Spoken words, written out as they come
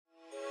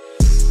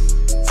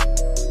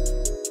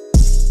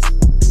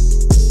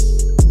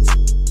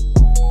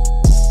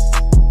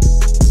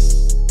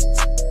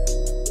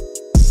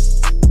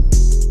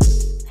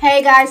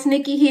Hey guys,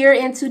 Nikki here,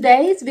 and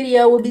today's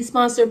video will be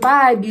sponsored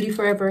by Beauty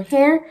Forever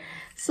Hair.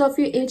 So if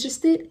you're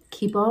interested,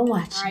 keep on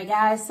watching. All right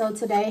guys, so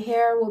today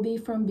hair will be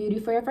from Beauty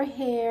Forever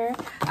Hair.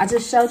 I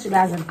just showed you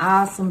guys an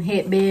awesome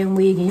headband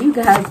wig, and you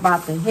guys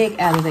bought the heck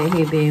out of that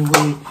headband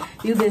wig.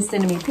 You've been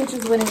sending me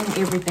pictures with it and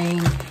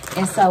everything.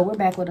 And so we're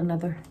back with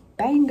another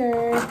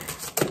banger.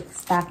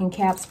 Stocking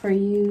caps per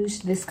use.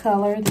 This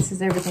color, this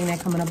is everything that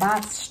come in a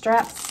box.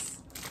 Straps,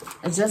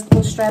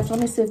 adjustable straps. Let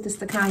me see if this is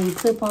the kind you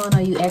clip on or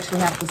you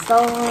actually have to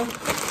sew on.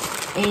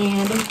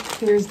 And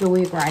here's the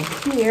wig right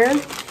here.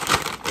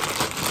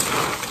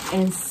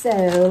 And so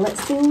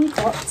let's see what we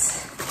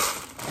got.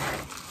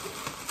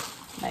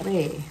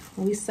 Baby,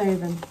 we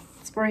serving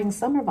spring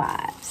summer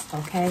vibes,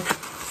 okay?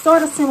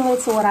 Sort of similar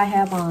to what I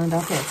have on.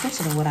 Don't pay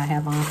attention to what I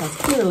have on because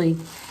clearly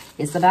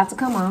it's about to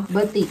come off.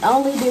 But the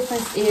only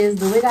difference is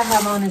the wig I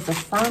have on is a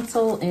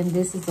frontal and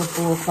this is a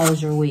full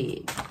closure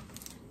wig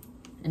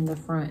in the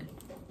front.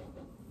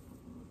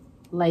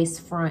 Lace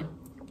front,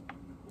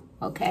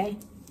 okay?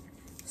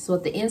 So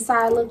what the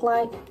inside look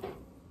like.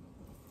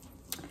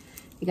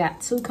 You got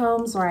two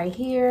combs right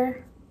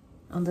here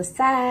on the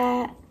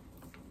side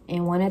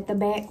and one at the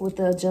back with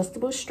the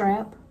adjustable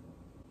strap.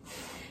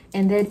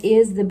 And that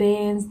is the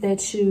bands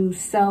that you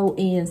sew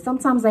in.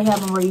 Sometimes they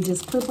have them where you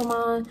just clip them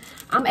on.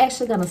 I'm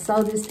actually gonna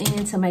sew this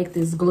in to make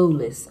this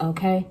glueless,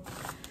 okay?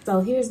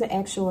 So here's the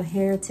actual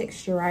hair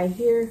texture right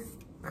here.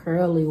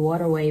 Curly,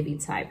 water wavy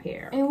type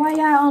hair. And why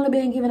y'all only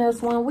been giving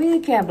us one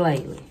wig cap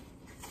lately?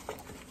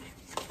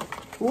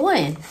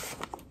 One.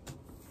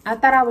 I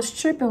thought I was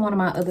tripping one of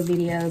my other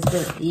videos,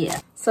 but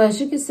yeah. So as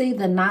you can see,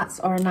 the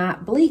knots are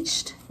not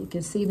bleached. You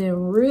can see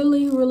them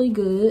really, really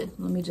good.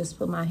 Let me just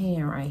put my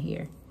hand right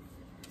here.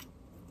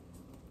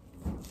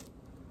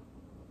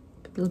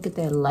 Look at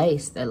that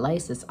lace. That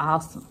lace is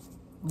awesome,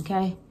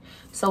 okay?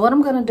 So what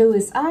I'm gonna do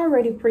is, I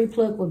already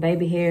pre-plucked with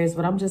baby hairs,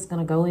 but I'm just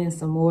gonna go in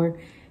some more.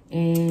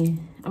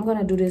 And I'm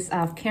gonna do this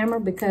off camera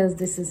because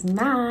this is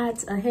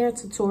not a hair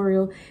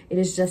tutorial. It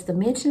is just a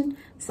mention.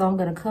 So I'm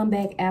gonna come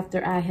back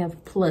after I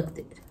have plucked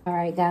it. All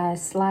right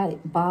guys,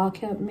 slight ball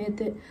cap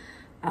method.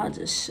 I'll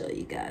just show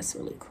you guys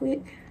really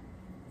quick.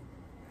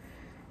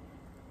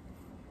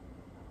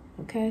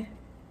 Okay,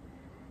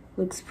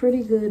 looks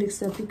pretty good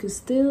except you can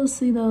still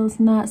see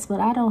those knots, but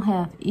I don't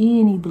have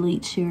any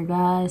bleach here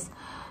guys.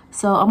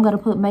 So I'm gonna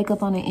put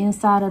makeup on the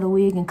inside of the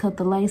wig and cut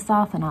the lace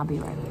off and I'll be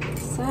right back.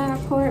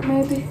 Side part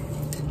maybe.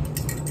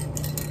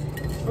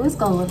 Let's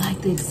go with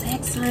like the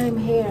exact same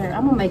hair.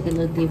 I'm gonna make it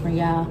look different,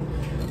 y'all.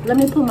 Let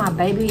me put my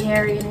baby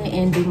hair in it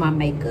and do my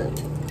makeup.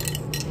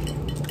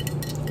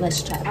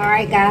 Let's try. All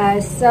right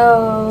guys,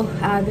 so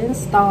I've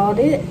installed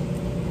it.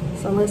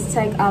 So let's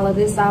take all of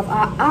this off.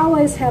 I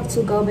always have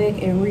to go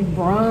back and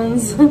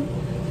re-bronze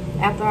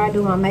after I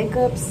do my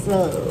makeup,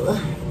 so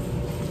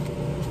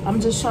I'm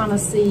just trying to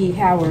see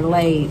how we're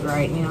laid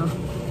right now.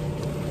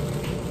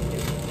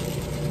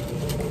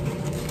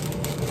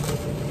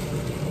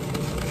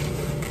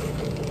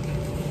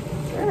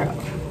 Girl.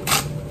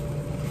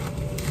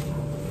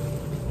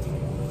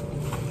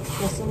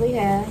 That's what we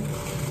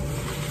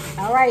have.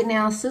 All right,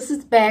 now sis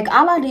is back.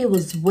 All I did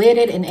was wet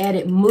it and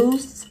added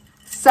mousse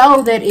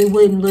so that it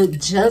wouldn't look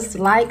just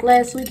like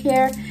last week's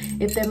hair,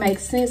 if that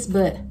makes sense.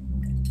 But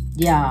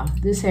yeah,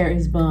 this hair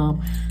is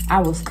bomb. I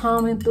was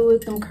combing through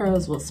it, them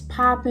curls was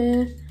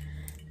popping.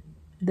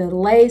 The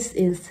lace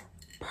is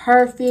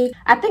perfect.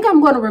 I think I'm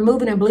going to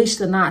remove it and bleach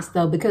the knots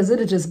though, because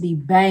it'll just be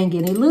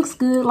banging. It looks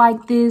good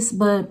like this,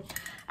 but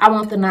I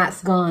want the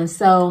knots gone.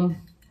 So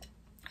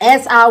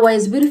as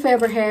always, Beauty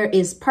Forever Hair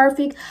is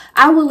perfect.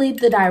 I will leave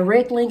the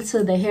direct link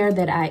to the hair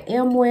that I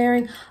am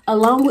wearing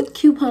along with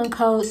coupon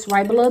codes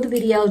right below the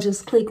video.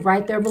 Just click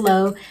right there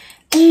below.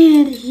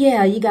 And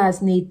yeah, you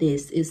guys need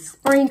this. It's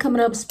spring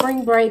coming up,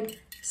 spring break.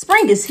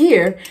 Spring is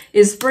here.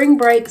 It's spring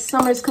break.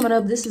 Summer's coming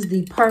up. This is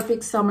the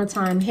perfect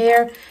summertime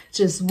hair.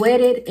 Just wet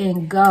it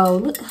and go.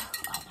 Look.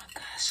 Oh my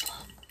gosh.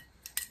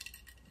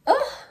 Look.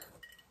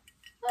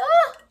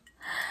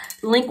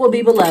 Link will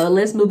be below.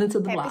 Let's move into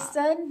the vlog. Happy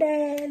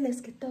Sunday. Let's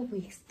get the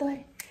week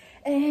started.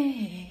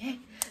 Hey,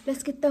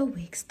 let's get the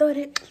week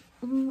started.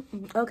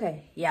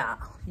 Okay,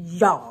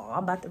 y'all,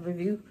 I'm about to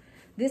review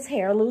this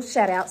hair. A little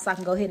shout out so I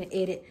can go ahead and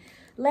edit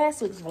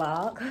last week's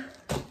vlog.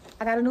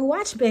 I got a new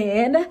watch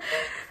band.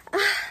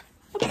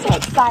 I'm so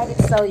excited.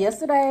 So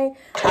yesterday,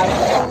 I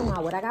was talking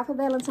about what I got for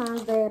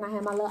Valentine's Day, and I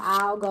had my little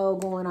owl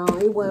gold going on.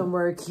 It wasn't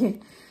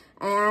working.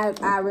 And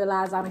I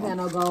realized I don't have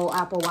no gold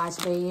Apple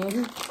Watch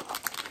band.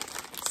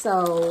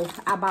 So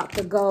I bought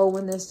the gold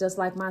one that's just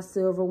like my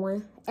silver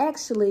one.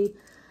 Actually,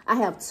 I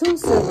have two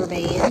silver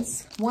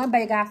bands. One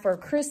I got for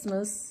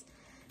Christmas.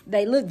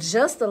 They look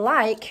just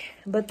alike,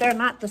 but they're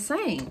not the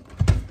same.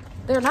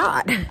 They're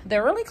not.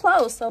 They're really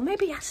close. So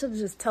maybe I should have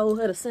just told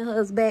her to send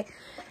hers back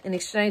and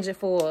exchange it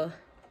for,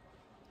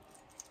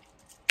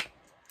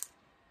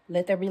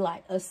 let there be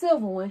light, a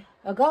silver one,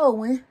 a gold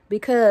one,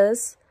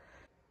 because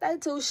they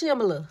too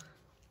similar.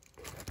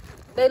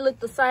 They look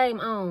the same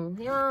on.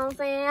 You know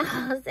what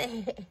I'm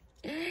saying?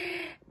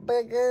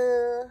 But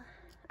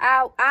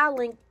I'll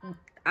link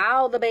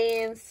all the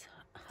bands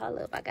Hold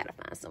up, I gotta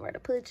find somewhere to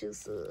put you,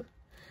 sir.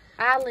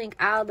 I'll link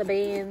all the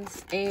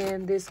bands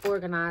and this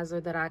organizer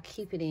that I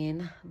keep it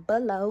in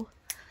below.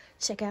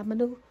 Check out my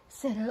new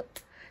setup.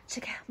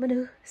 Check out my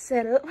new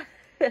setup.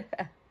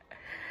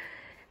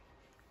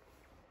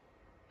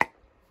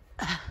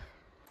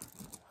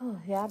 Oh,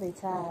 yeah, I be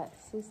tired.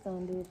 Sis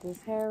done did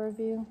this hair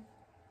review.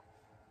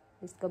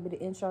 It's gonna be the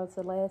intro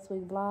to last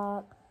week's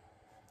vlog.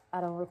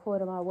 I done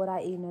recorded my what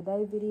I eat in a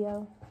day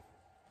video.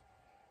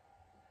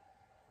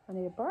 I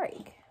need a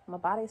break. My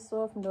body's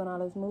sore from doing all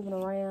this moving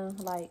around,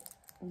 like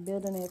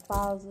building that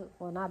closet.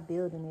 Well, not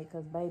building it,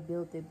 cause Babe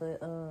built it,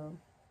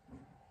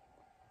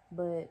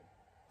 but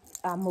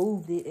I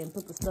moved it and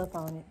put the stuff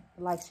on it.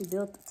 Like she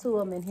built two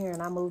of them in here,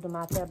 and I moved them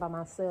out there by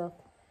myself.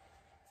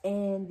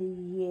 And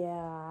yeah,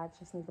 I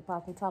just need to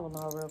pop some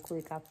Tylenol real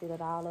quick. I fit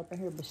it all up in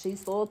here, but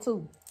she's sore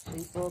too.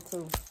 She's sore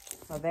too.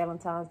 My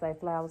Valentine's Day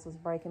flowers was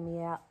breaking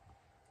me out.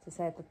 Just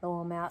had to throw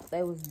them out.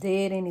 They was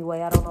dead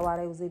anyway. I don't know why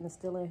they was even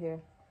still in here.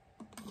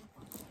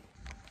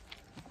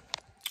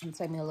 I'm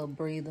take me a little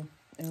breather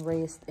and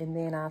rest, and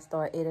then I'll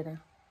start editing.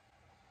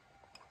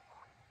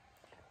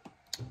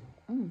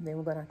 Then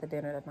we're going out to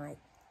dinner tonight.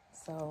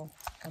 So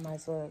I might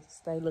as well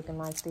stay looking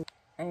like this.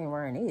 I ain't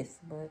wearing this,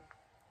 but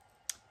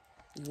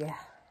yeah.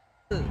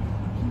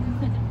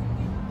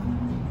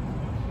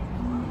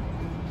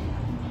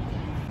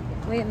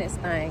 Clean this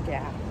thing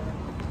out.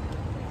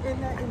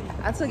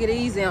 I took it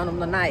easy on them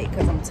tonight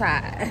because I'm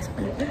tired.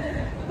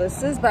 But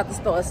sis about to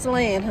start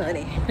slaying,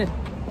 honey.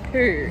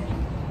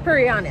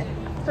 Hurry on it.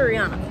 Hurry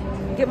on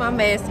it. Get my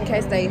mask in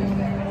case they... You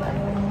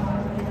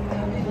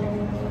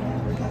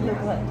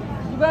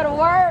better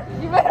work.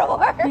 You better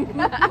work.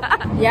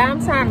 Yeah,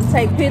 I'm trying to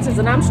take pictures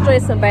and I'm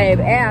stressing babe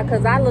out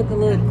because I look a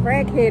little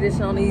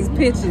crackheadish on these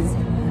pictures.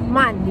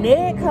 My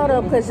neck cut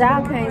up because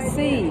y'all can't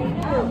see.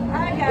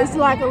 It's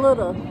like a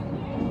little...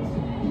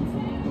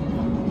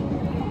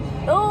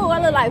 Oh, I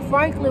look like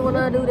Franklin when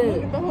I do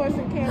that. The horse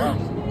and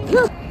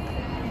carriage.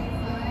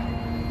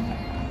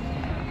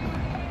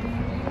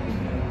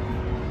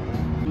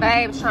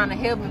 Babe's trying to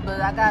help me,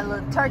 but I got a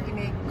little turkey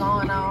neck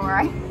going on,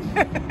 right?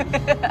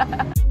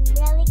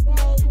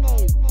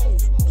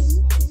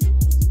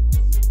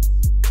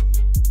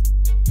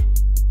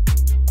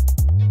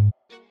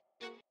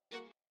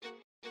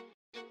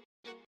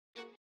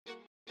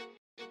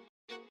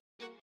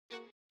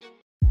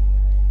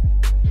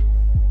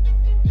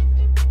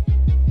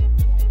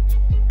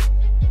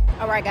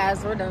 All right,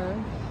 guys, we're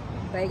done.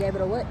 They gave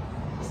it a what?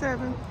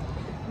 7.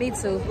 Me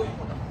too.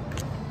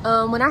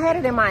 When I had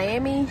it in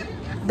Miami,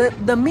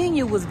 the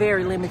menu was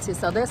very limited,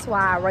 so that's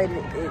why I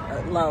rated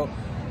it low.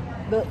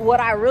 But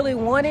what I really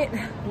wanted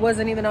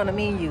wasn't even on the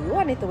menu. Ooh,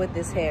 I need to wet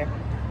this hair.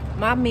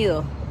 My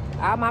meal,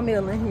 all my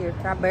meal in here.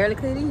 I barely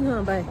could eat,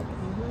 huh, babe?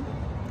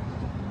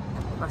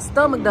 My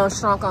stomach done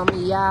shrunk on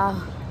me,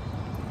 y'all.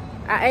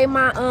 I ate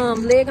my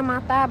leg and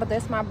my thigh, but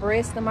that's my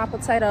breast and my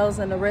potatoes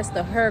and the rest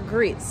of her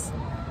grits.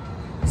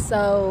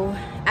 So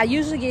I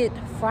usually get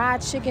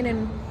fried chicken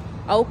and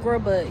okra,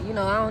 but you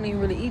know I don't even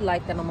really eat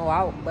like that no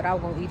more. But I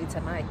was gonna eat it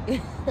tonight.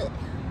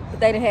 But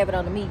they didn't have it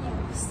on the menu,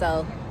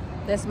 so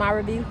that's my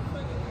review.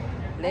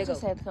 I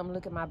just had to come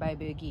look at my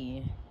baby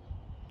again.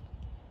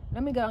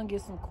 Let me go and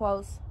get some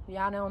quotes.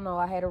 Y'all don't know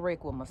I had a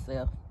wreck with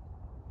myself.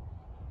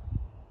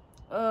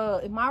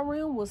 If my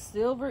rim was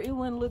silver, it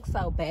wouldn't look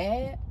so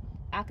bad.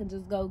 I can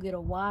just go get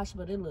a wash,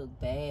 but it looked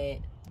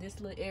bad. This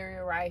little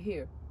area right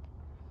here,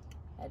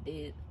 I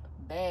did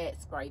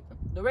bad scraping.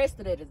 The rest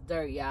of that is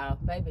dirt, y'all.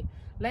 Baby,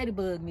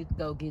 Ladybug needs to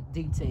go get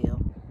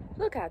detailed.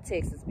 Look how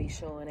Texas be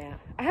showing out.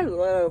 I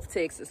love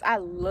Texas. I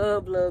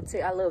love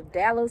Texas. I love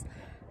Dallas.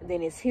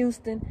 Then it's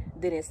Houston.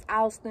 Then it's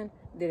Austin.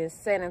 Then it's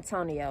San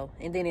Antonio.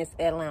 And then it's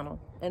Atlanta.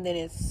 And then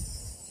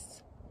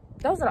it's...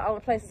 Those are the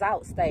only places I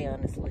would stay,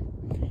 honestly.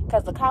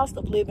 Because the cost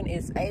of living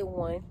is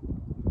A1.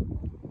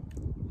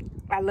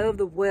 I love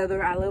the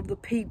weather. I love the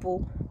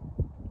people.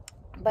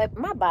 But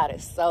my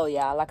body's so,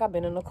 y'all. Like, I've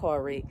been in a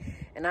car wreck.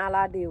 And all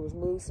I did was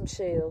move some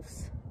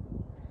shelves.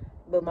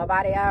 But my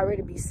body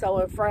already be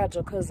so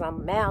fragile because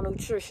I'm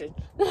malnutrition.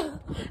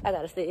 I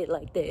gotta say it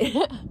like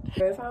that.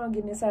 If I don't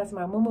get inside to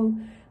my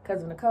moo-moo,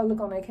 because when Nicole look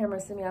on that camera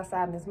and see me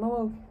outside in this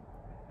moo-moo,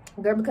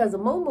 girl, because the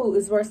moo-moo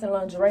is worse than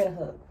lingerie to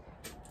her.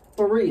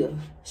 For real.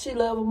 She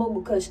love a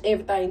moo-moo because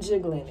everything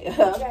jiggling it.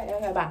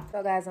 Okay, bye.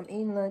 So guys, I'm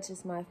eating lunch.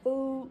 It's my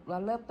food. My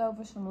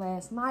leftovers from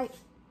last night.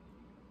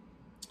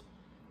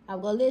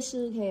 I'm gonna let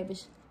Shug have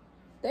it.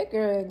 That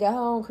girl got her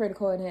own credit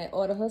card and had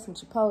ordered her some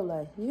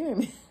Chipotle. You hear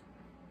me?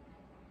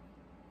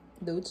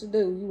 Do what you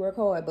do. You work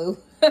hard, boo.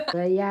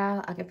 Well,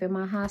 y'all, I can fit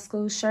my high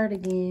school shirt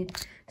again.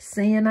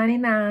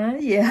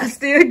 $99. Yeah, I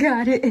still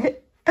got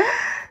it.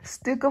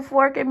 Stick a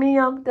fork at me,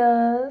 I'm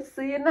done.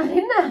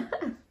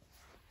 $99.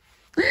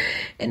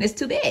 And it's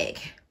too big.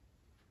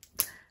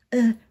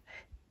 Okay.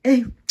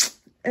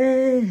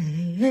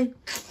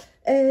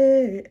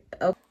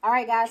 All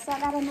right, guys, so I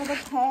got another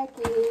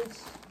package.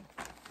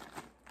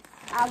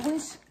 I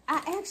wish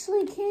I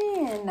actually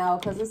can. No,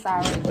 because it's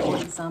already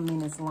 40-some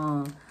minutes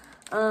long.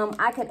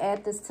 I could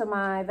add this to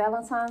my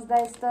Valentine's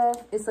Day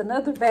stuff. It's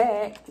another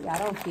bag. Y'all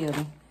don't kill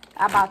me.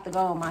 I about to go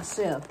on my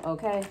shelf,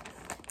 okay?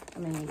 I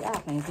mean, y'all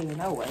can't see it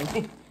no way.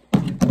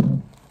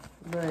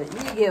 But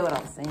you get what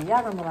I'm saying.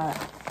 Y'all gonna be like,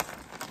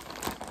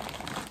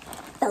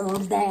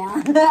 thumbs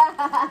down.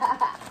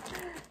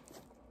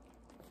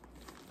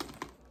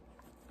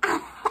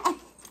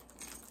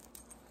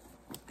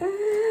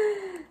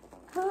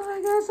 Oh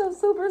my gosh, I'm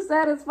super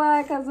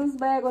satisfied because this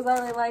bag was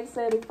only like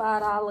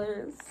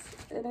 $75.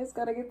 And it's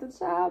gonna get the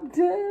job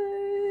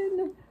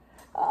done.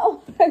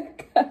 Oh my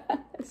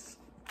gosh.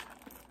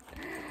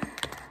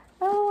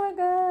 Oh my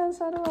gosh,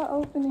 how do I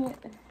open it?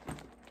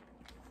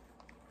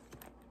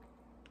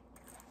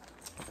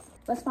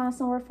 Let's find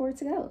somewhere for it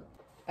to go.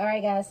 All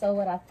right, guys, so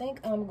what I think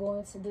I'm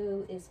going to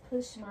do is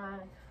push my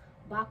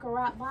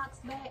BACCARAT box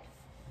back.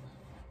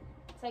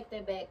 Take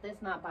that back.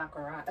 That's not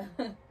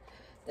BACCARAT.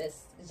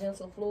 That's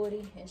Gentle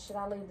Fluidity. And should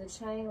I leave the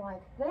chain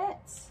like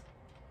that?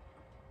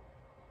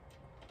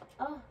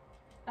 Oh,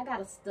 I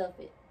gotta stuff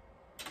it.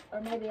 Or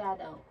maybe I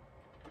don't.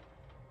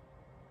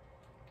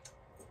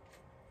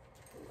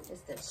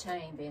 It's the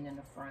chain being in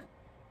the front.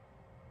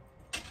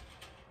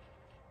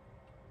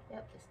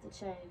 Yep, it's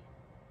the chain.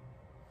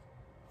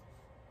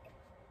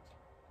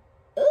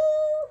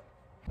 Ooh.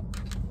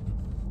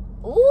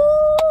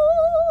 Ooh.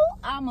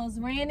 I almost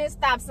ran this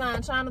stop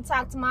sign trying to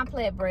talk to my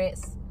Plat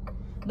Brats.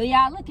 But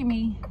y'all, look at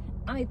me.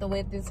 I need to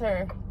wet this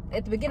hair.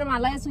 At the beginning of my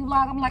last week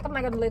vlog, I'm like, I'm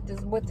not gonna wet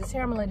this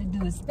hair. I'm gonna let it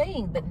do its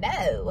thing. But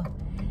no,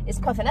 it's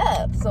puffing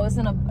up. So it's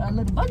in a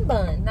little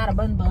bun. Not a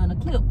bun, a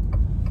clip.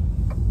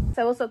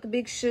 So what's up, the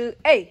big shoe?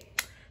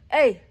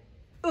 Hey,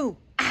 ooh,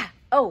 ah,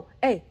 oh,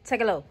 hey,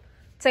 take a look.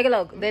 Take a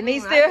look. That knee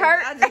still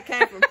hurt? I just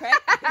came from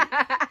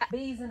practice.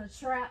 Bees in a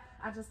trap.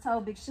 I just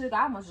told Big Sugar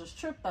I almost just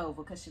tripped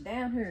over because she's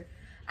down here.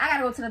 I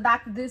gotta go to the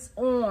doctor. This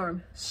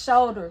arm,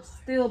 shoulder,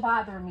 still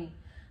bothering me.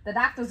 The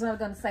doctors are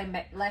gonna say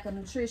lack of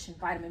nutrition,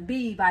 vitamin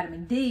B,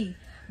 vitamin D,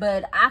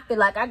 but I feel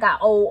like I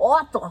got old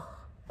Arthur.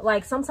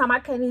 Like sometimes I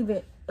can't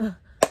even.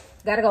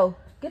 Gotta go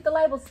get the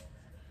labels.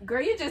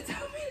 Girl, you just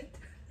told me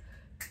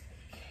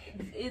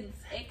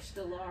it's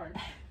extra large.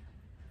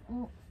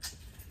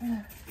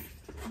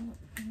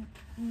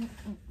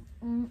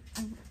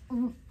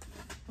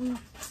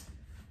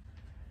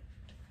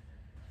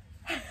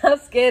 I'm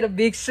scared of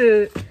Big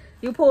Sugar.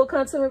 You pull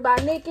Contour by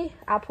Nikki,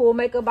 I pull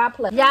Makeup by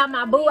Plat. Yeah,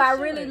 my boo I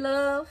really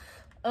love.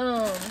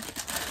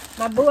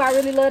 My boo I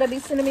really love to be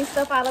sending me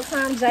stuff all the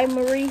time. J.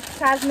 Marie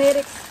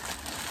Cosmetics.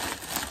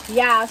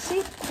 Yeah,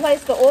 she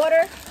placed the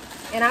order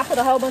and I put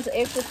a whole bunch of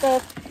extra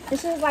stuff. And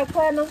she was like,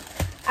 Platinum,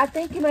 I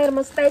think you made a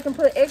mistake and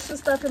put extra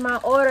stuff in my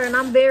order, and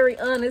I'm very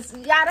honest.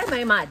 Yeah, that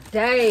made my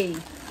day.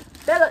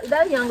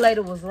 That young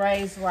lady was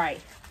raised right.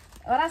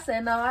 But I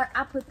said, no,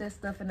 I put this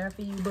stuff in there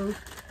for you, boo.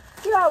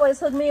 You always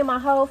hook me and my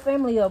whole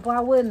family up. Why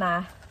wouldn't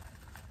I?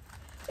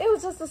 It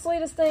was just the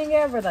sweetest thing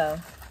ever, though.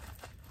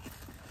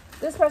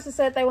 This person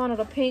said they wanted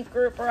a pink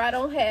gripper. I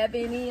don't have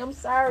any. I'm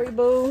sorry,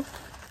 boo.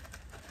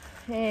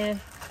 And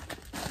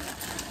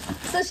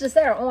sister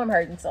said her arm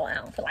hurting, so I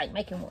don't feel like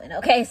making one.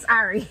 Okay,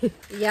 sorry.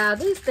 Y'all,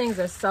 these things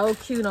are so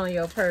cute on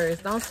your purse.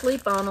 Don't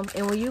sleep on them.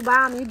 And when you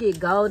buy them, you get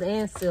gold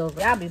and silver.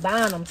 Y'all be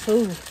buying them,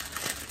 too.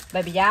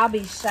 Baby, y'all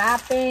be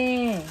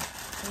shopping.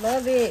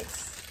 Love it.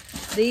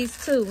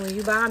 These two, when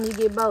you buy them, you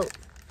get both.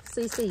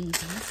 CC's.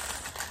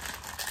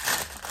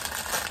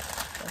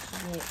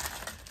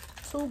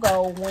 Two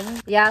gold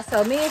ones. Yeah,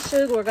 so me and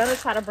Sugar, we're gonna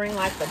try to bring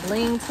like the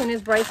bling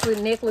tennis bracelet,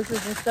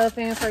 necklaces and stuff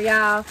in for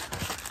y'all.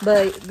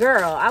 But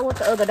girl, I went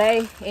the other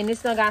day and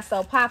this thing got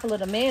so popular,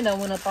 the man done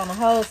went up on the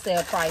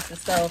wholesale prices.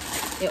 So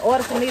in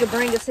order for me to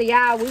bring it to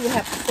y'all, we would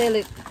have to sell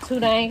it too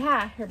dang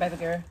high. Here, baby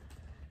girl.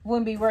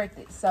 Wouldn't be worth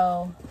it.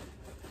 So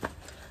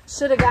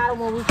should have got it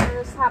when we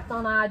first hopped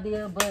on the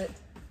idea, but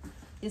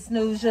it's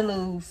snooze you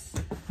lose.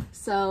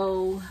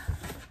 So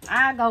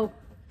I go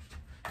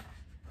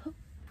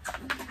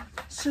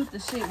shoot the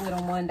shit with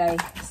them one day.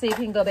 See if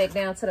he can go back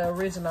down to the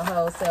original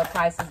wholesale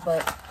prices,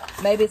 but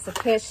maybe it's a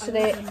catch to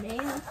that.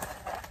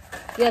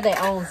 Yeah, they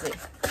owns it.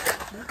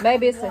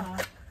 Maybe it's a,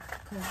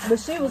 but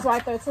she was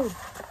right there too.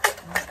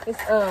 It's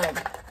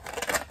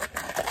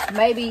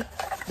maybe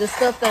the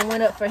stuff that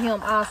went up for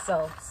him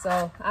also.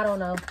 So I don't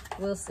know.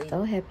 We'll see.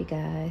 So happy,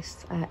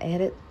 guys. I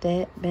added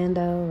that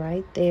bando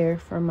right there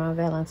for my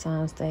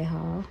Valentine's Day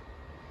haul.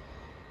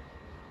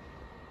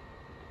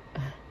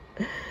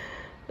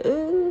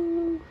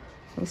 Ooh,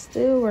 I'm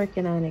still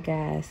working on it,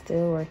 guys.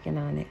 Still working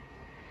on it.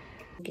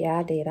 Yeah,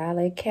 I did all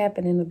that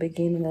capping in the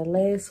beginning of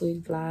last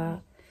week's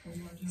vlog,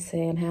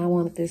 saying how I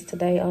wanted this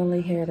today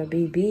only hair to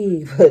be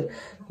big, but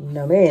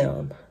no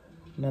ma'am,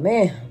 no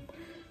ma'am.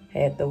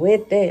 Had to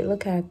wet that.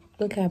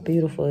 Look how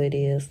beautiful it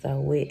is so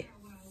wet.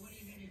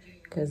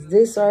 Cause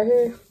this right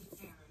here,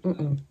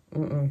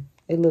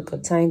 it look a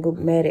tangled,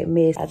 matted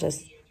mess.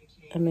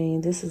 I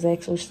mean, this is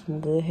actually some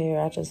good hair.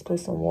 I just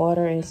put some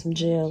water and some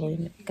gel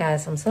in it.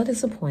 Guys, I'm so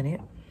disappointed.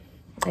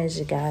 As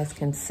you guys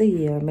can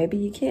see, or maybe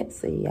you can't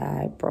see,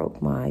 I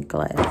broke my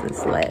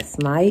glasses last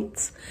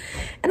night.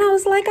 And I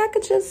was like, I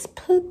could just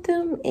put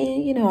them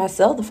in, you know, I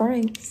sell the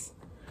frames.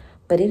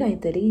 But it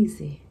ain't that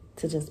easy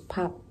to just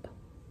pop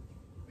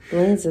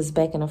lens is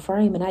back in the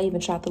frame. And I even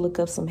tried to look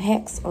up some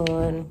hacks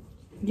on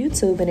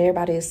YouTube, and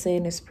everybody is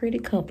saying it's pretty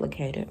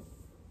complicated.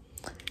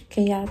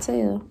 Can y'all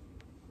tell?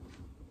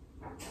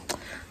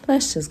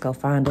 Let's just go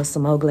find us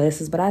some more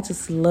glasses. But I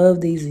just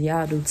love these, and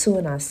y'all do too.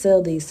 And I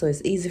sell these, so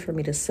it's easy for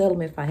me to sell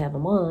them if I have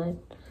them on.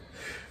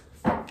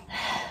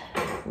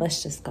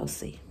 Let's just go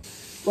see.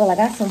 Well, I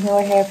got some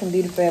hair from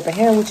Beauty Forever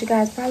Hair, which you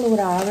guys probably would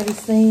have already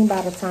seen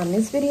by the time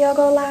this video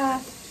go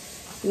live.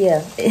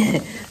 Yeah,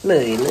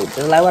 look, it looks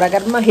just like what I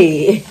got in my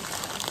head.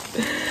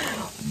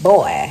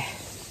 Boy,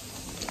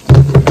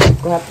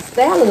 gonna have to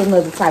style it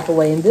another type of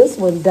way, and this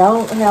one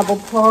don't have a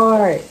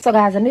part. So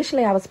guys,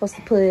 initially I was supposed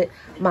to put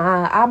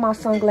all my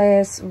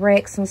sunglass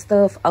racks and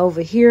stuff over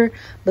here,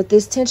 but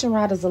this tension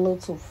rod is a little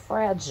too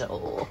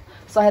fragile.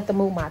 So I had to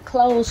move my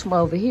clothes from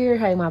over here,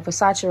 hang my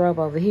Versace robe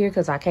over here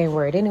because I can't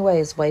wear it anyway.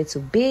 It's way too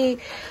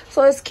big.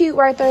 So it's cute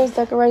right there as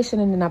decoration.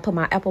 And then I put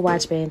my Apple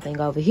Watch band thing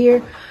over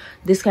here.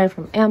 This came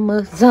from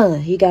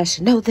Amazon. You guys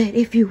should know that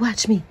if you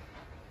watch me.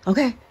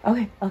 Okay,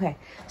 okay, okay.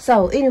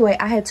 So anyway,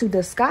 I had to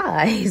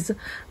disguise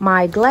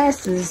my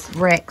glasses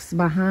racks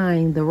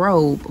behind the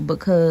robe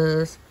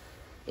because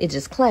it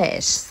just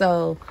clashed.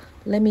 So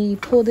let me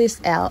pull this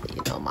out.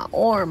 You know, my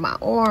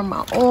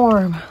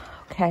arm.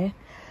 Okay.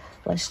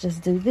 Let's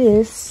just do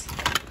this.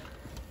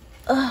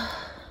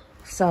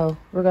 So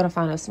we're gonna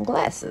find us some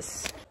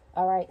glasses.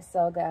 All right,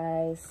 so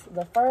guys,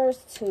 the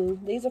first two,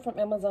 these are from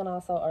Amazon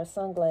also, are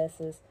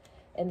sunglasses.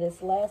 And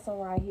this last one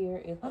right here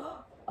is,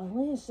 a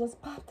lens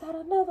just popped out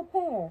another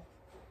pair.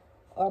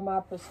 Or my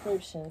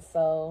prescription.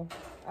 So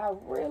I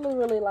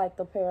really like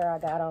the pair I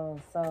got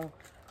on. So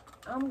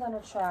I'm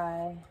gonna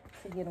try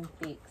to get them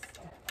fixed.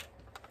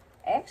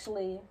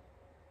 Actually,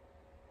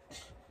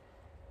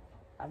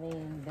 I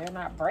mean, they're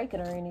not breaking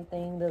or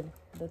anything. The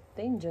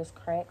thing just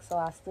cracked, so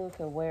I still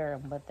could wear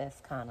them, but that's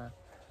kind of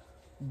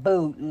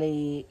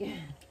bootleg.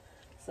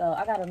 So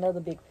I got another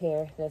big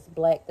pair that's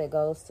black that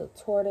goes to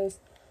tortoise.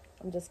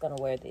 I'm just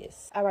gonna wear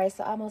this. All right,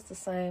 so almost the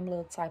same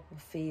little type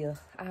of feel.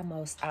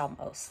 Almost.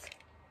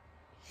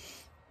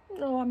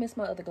 No, I missed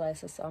my other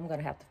glasses, so I'm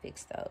gonna have to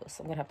fix those.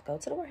 I'm gonna have to go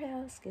to the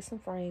warehouse, get some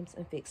frames,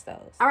 and fix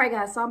those. All right,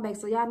 guys, so I'm back.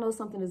 So y'all know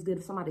something is good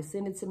if somebody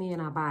send it to me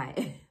and I buy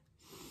it.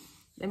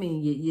 I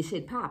mean, you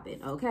should pop it,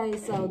 okay?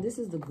 So this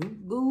is the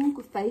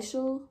GUGUG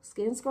Facial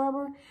Skin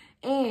Scrubber.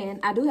 And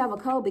I do have a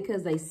code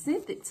because they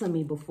sent it to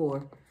me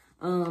before.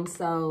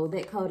 So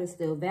that code is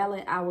still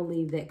valid. I will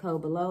leave that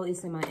code below.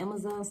 It's in my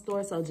Amazon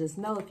store. So just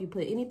know if you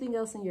put anything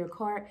else in your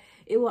cart,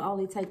 it will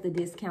only take the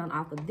discount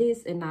off of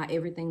this and not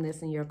everything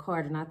that's in your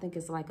cart. And I think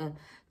it's like a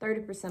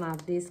 30%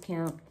 off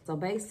discount. So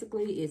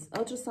basically, it's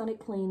ultrasonic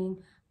cleaning,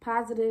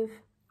 positive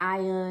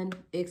ion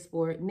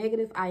export,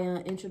 negative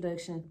ion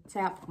introduction,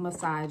 tap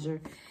massager.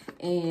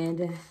 And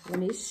let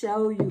me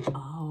show you.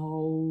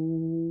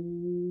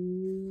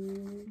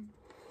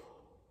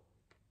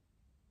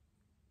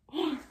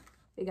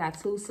 It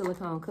got 2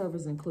 silicone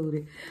covers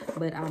included,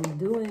 but I'm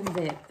doing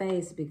that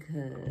face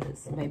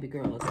because baby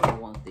girl is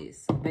gonna want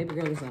this. Baby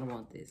girl is gonna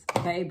want this.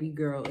 Baby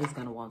girl is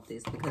gonna want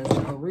this because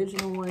the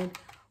original one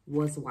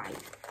was white.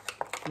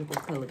 Look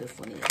what color this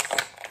one is.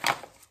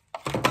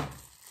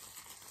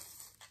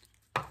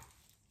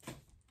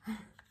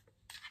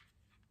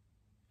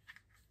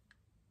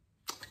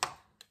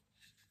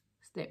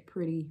 That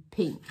pretty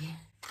pink.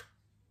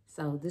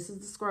 So this is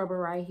the scrubber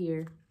right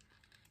here,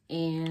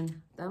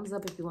 and thumbs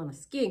up if you want a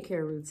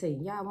skincare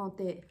routine. Y'all want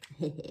that?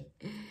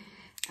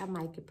 I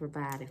might could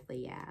provide it for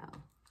y'all.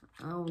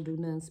 I don't do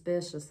nothing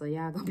special, so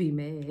y'all gonna be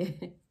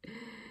mad.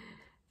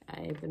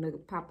 I ain't gonna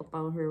pop up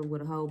on here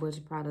with a whole bunch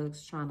of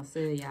products trying to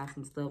sell y'all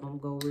some stuff. I'm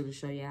gonna really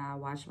show y'all how I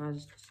wash my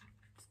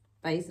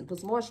face and put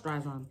some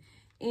moisturizer on.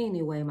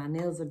 Anyway, my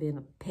nails are being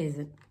a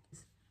peasant,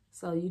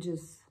 so you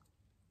just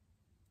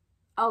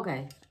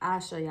okay, I'll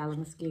show y'all in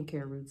the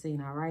skincare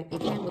routine, all right?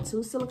 It came with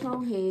 2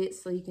 silicone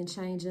heads, so you can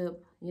change up,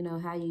 you know,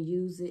 how you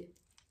use it.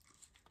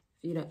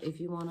 You know,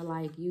 if you want to,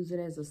 like, use it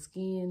as a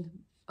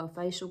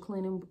facial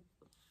cleaning.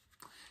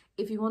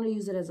 If you want to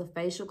use it as a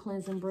facial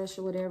cleansing brush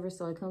or whatever.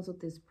 So it comes with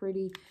this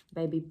pretty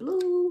baby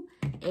blue,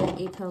 and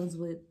it comes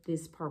with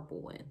this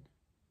purple one.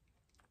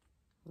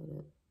 Hold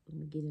up, let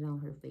me get it on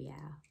here for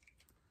y'all.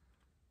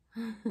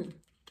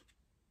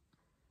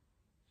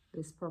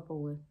 This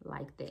purple one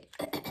like that.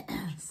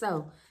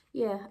 So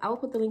yeah, I will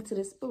put the link to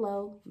this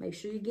below. Make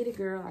sure you get it,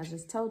 girl. I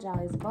just told y'all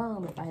it's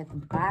bomb. If I had to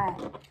buy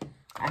it,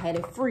 I had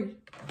it free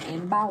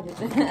and bought it.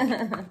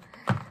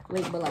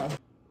 Link below.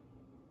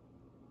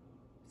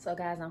 So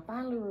guys, I'm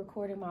finally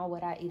recording my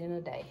what I eat in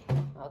a day.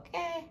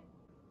 Okay,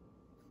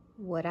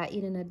 what I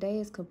eat in a day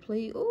is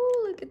complete.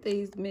 Ooh, look at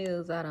these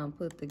meals I done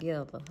put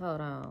together.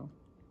 Hold on.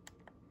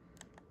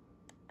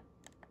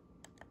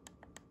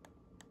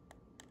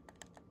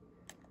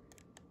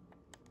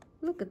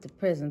 Look at the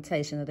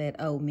presentation of that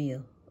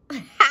oatmeal.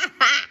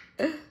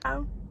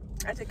 I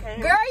just came.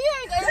 Girl, you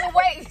ain't gonna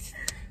wait.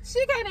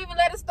 She can't even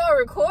let us start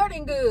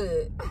recording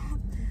good.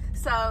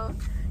 So,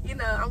 you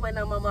know, I'm waiting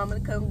on my mama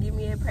to come get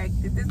me in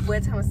practice. This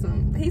boy telling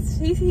some, he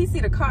see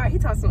the car, he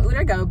told some, ooh,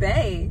 there go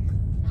babe.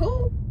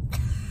 Who?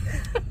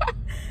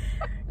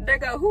 They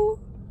go, who?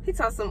 He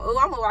told some, oh,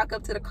 I'm gonna walk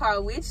up to the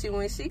car with you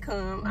when she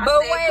come. I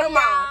But said, wait, come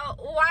on.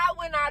 why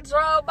when I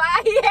drove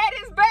by, he had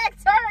his back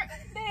turned,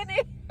 didn't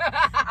he?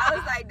 I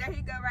was like, there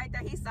he go right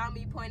there. He saw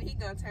me pointing. He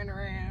gonna turn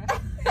around.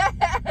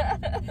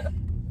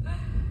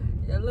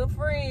 Your little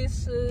friend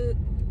should.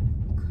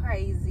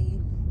 Crazy.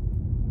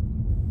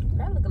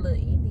 I look a little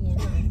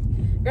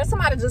Indian. Girl,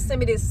 somebody just sent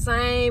me this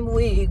same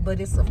wig,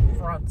 but it's a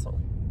frontal,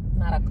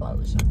 not a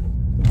closure.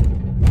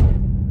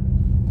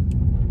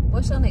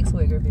 What's your next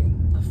wig review?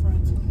 A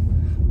frontal.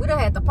 We done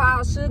had to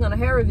pause Sugar on the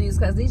hair reviews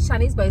because these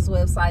Chinese-based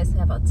websites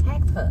have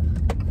attacked her.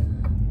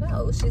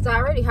 No, she's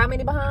already, how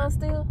many behind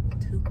still?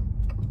 2.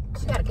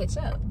 She gotta catch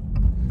up.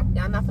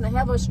 Y'all not gonna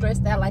have her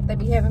stressed out like they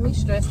be having me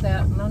stressed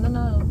out. No, no,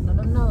 no, no,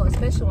 no, no.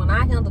 Especially when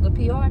I handle the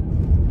PR.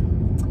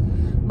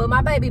 But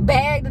my baby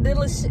bagged the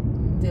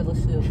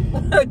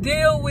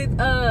deal with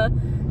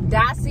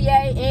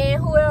Dossier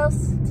and who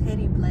else?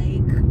 Teddy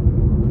Blake.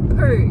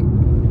 Period.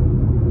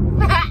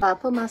 I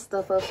put my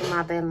stuff up for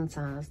my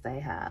Valentine's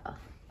Day haul.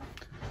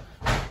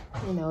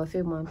 You know, if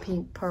it wasn't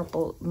pink,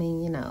 purple, I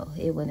mean, you know,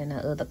 it went in the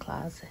other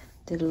closet.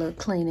 Did a little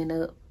cleaning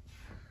up.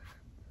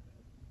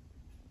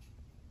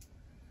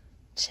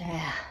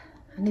 Child,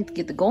 I need to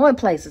get to going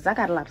places. I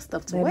got a lot of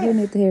stuff to wear. I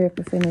need to hurry up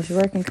and finish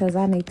working because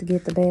I need to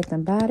get the Bath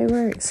and Body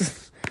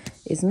Works.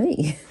 It's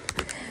me.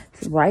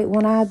 Right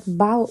when I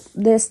bought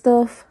that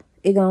stuff,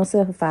 it gonna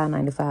sell for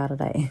 $5.95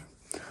 today.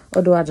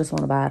 Or do I just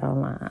want to buy it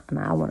online? And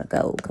I want to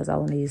go because I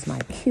want to use my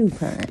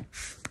coupon.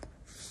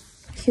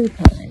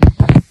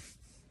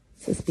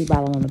 Just be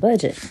balling on the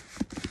budget.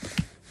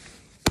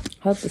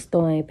 Hope the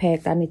store ain't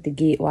packed. I need to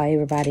get while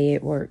everybody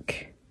at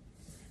work.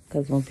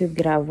 Because when people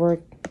get out of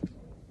work,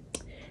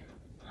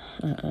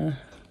 I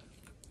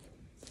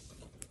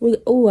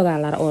got a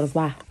lot of orders.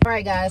 Bye. All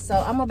right, guys. So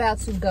I'm about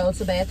to go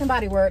to Bath and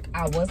Body Works.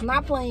 I was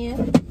not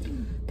playing.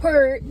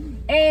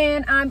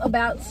 And I'm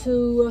about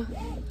to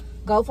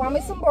go find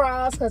me some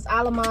bras because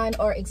all of mine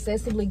are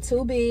excessively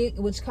too big,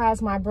 which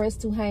cause my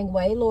breasts to hang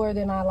way lower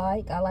than I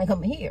like. I like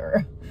them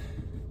here.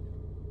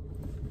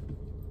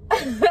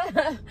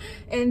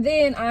 And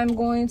then I'm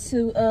going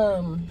to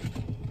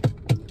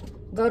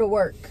go to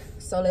work.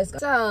 So let's go.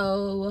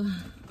 So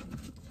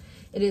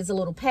it is a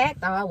little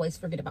packed. I always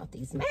forget about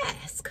these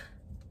masks.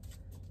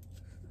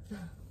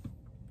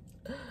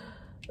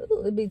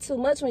 Ooh, it'd be too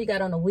much when you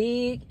got on a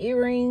wig,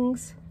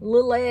 earrings,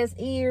 little ass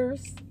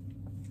ears.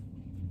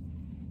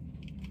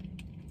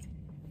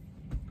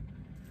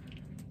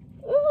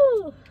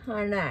 Ooh,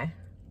 I know.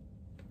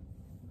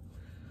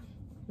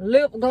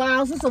 Lip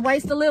gloss. It's a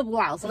waste of lip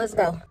gloss. Let's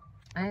go.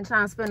 I ain't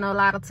trying to spend a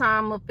lot of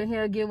time up in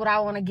here, get what I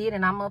want to get,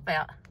 and I'm up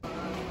out.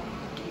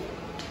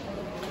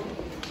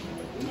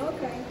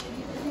 Okay.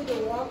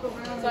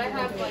 So I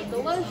have like the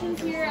lotions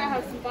here. I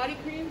have some body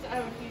creams. I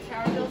have a few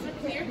shower gels up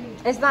here.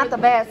 It's not the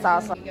bad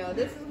sauce. There you go.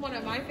 This is one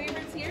of my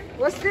favorites here.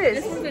 What's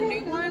this? This is a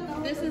new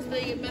one. This is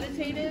the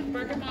meditative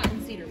bergamot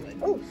and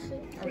cedarwood. Oh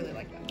shit. I really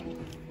like that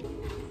one.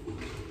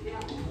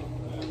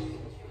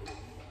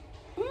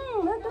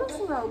 That does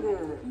smell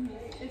good.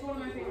 It's one of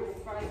my favorites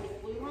as far as the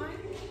blue line.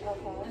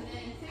 Okay. And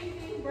then same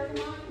thing,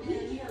 bergamot and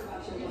then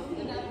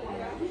another one.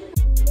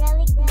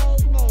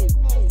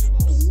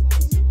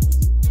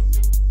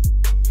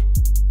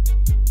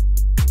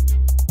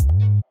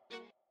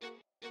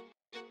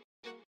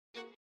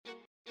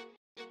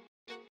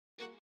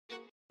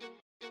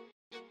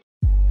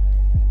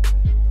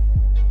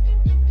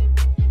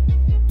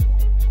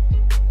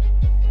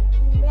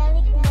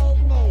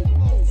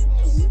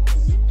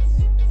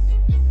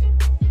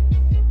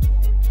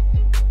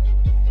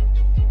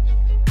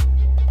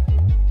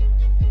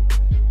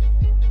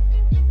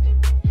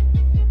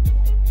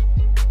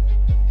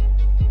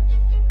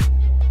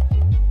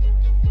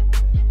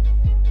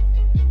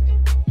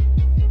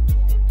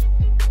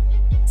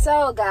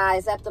 So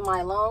guys, after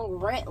my long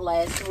rant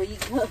last week,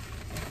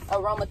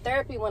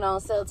 aromatherapy went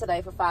on sale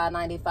today for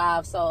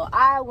 $5.95. So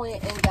I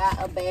went and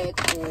got a bag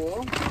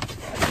full.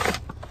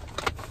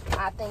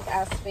 I think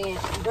I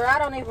spent, girl, I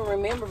don't even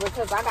remember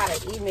because I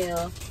got an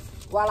email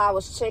while I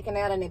was checking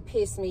out and it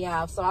pissed me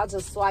off. So I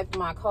just swiped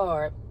my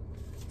card.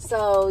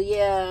 So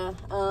yeah,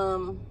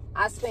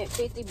 I spent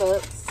 50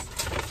 bucks.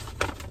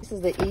 This is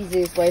the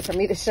easiest way for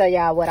me to show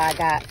y'all what I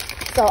got.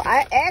 So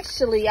I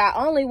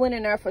only went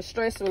in there for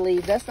stress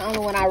relief. That's the only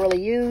one I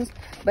really used.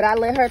 But I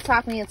let her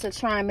talk me into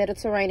trying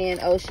Mediterranean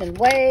Ocean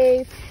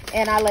Wave.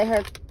 And I let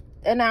her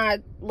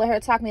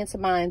talk me into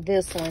buying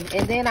this one.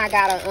 And then I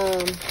got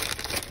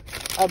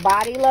a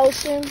body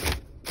lotion.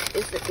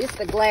 It's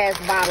the glass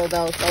bottle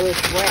though, so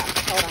it's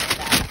wrapped. Hold on,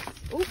 guys.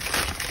 Oops.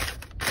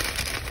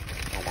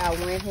 I got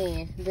one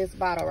hand. This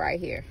bottle right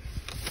here.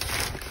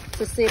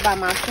 To sit by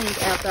my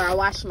sink after I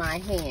wash my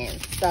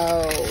hands.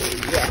 So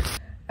yeah.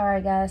 All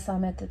right, guys, so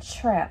I'm at the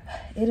Trap.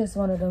 It is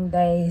one of them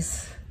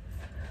days.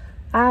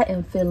 I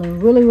am feeling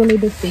really, really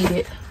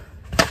defeated.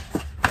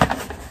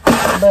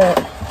 But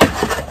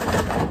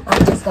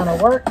I'm just gonna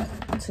work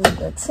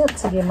to attempt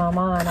to get my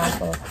mind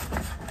off of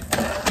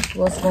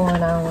what's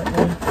going on with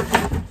me.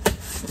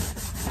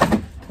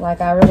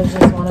 Like, I really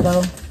just wanna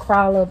go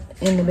crawl up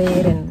in the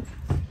bed and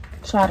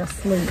try to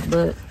sleep,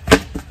 but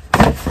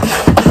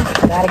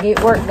gotta get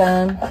work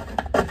done.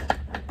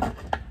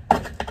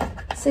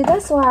 See,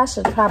 that's why I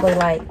should probably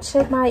like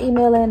check my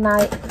email at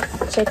night,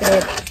 check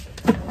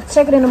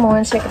it in the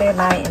morning, check it at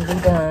night, and be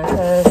done.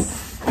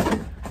 Cause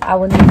I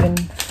wouldn't even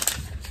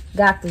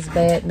got this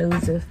bad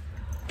news if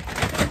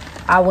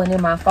I wasn't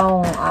in my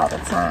phone all the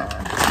time.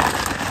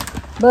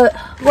 But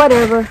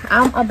whatever,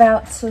 I'm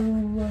about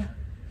to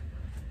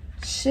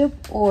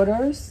ship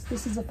orders.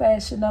 This is a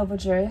Fashion Nova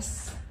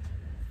dress,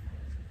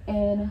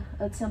 and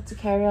attempt to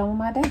carry on with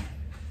my day.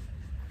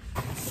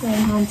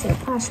 Send home to the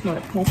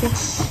Poshmark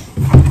package.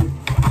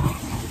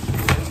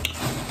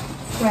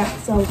 Wrapped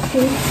so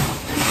cute.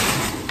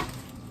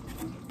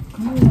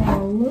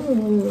 Oh look,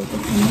 it's a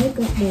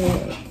makeup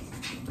bag.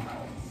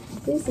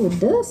 Is it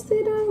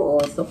dusty though,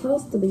 or it's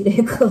supposed to be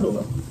that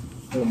color?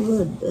 It's a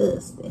little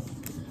dusty.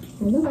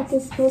 It looks like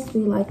it's supposed to be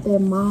like that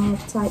mauve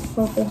type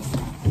purple.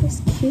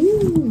 It's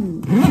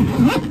cute.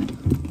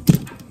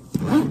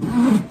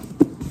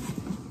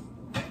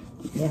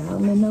 Y'all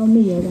know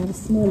me, I gotta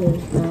smell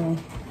everything.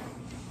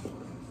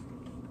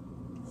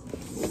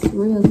 It's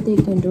real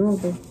thick and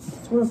durable.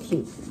 Real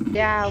cute.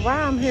 Yeah,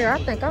 while I'm here,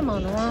 I think I'm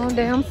on the wrong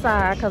damn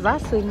side because I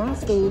see my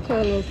school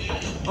colors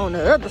on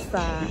the other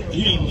side.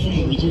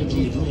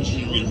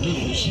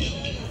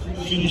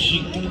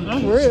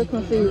 I'm real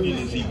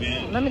confused.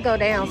 Let me go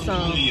down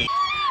some.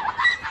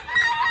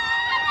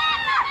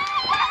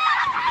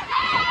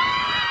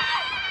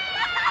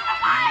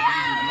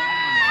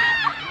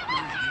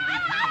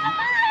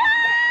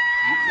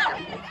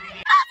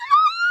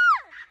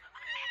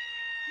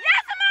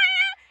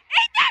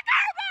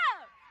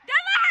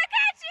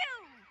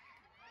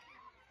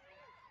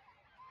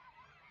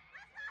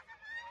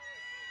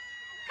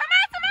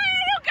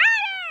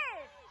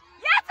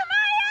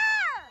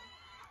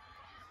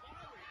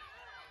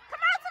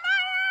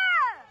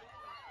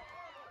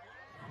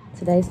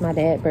 Today's my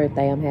dad's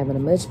birthday. I'm having a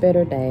much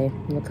better day.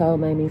 Nicole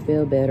made me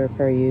feel better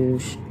per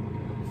usual.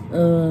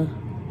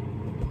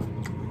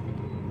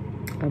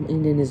 I'm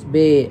eating in this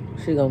bed.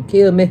 She gonna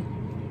kill me.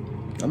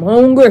 I'm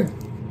hungry.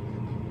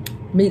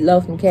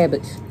 Meatloaf and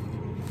cabbage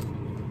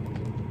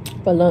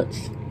for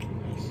lunch.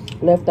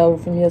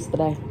 Leftover from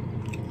yesterday.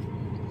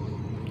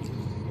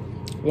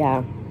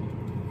 Yeah.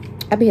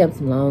 I be having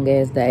some long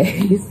ass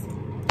days.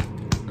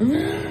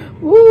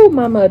 Woo,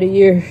 mama of the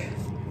year.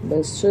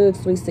 But Shug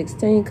Sweet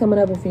 16 coming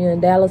up. If you're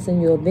in Dallas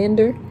and you're a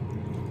vendor,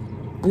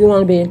 you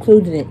want to be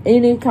included in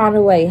any kind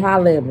of way, high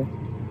level.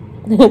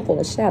 For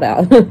a shout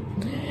out.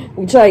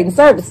 We trading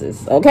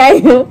services,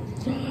 okay?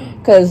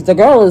 Because the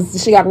girl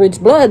she got rich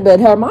blood, but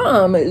her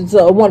mom is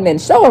a one-man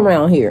show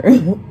around here.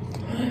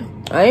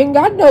 I ain't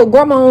got no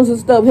grandmas and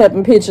stuff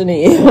helping pitching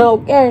in,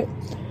 okay?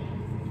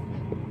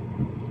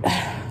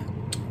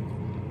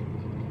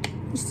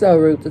 It's so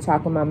rude to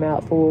talk with my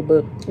mouth full,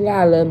 but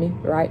y'all love me,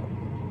 right?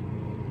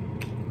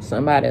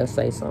 Somebody else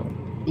say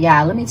something.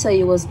 Yeah, let me tell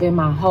you what's been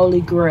my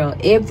holy grail.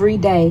 Every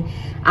day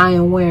I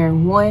am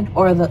wearing one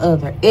or the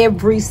other.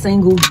 Every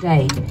single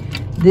day.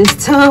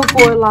 This Tom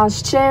Ford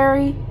Lost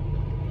Cherry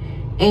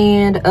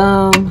and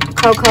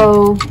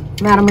Coco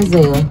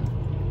Mademoiselle.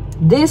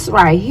 This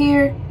right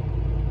here,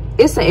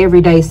 it's an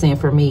everyday scent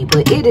for me,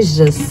 but it is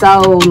just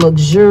so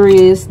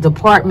luxurious.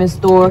 Department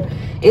store.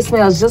 It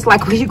smells just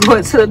like when you go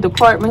into the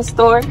department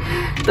store.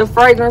 The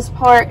fragrance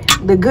part,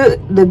 the good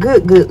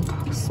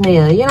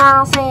smell, you know what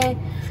I'm saying?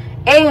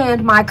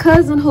 And my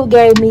cousin who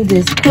gave me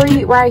this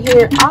creed right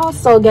here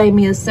also gave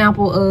me a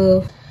sample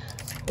of,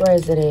 where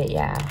is it at,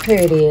 y'all? Here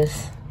it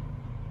is.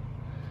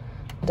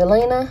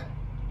 Delina,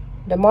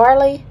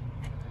 DeMarley.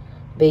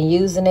 Been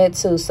using it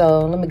too,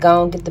 so let me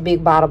go and get the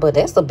big bottle, but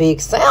that's a big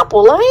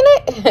sample,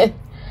 ain't it?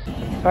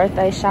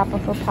 Birthday shopping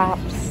for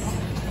Pops.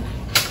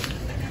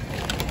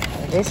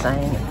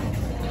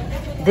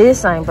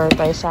 This ain't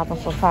birthday shopping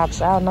for Pops.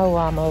 Y'all know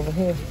why I'm over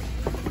here.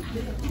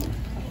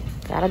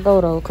 Gotta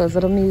go though, because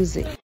of the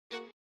music.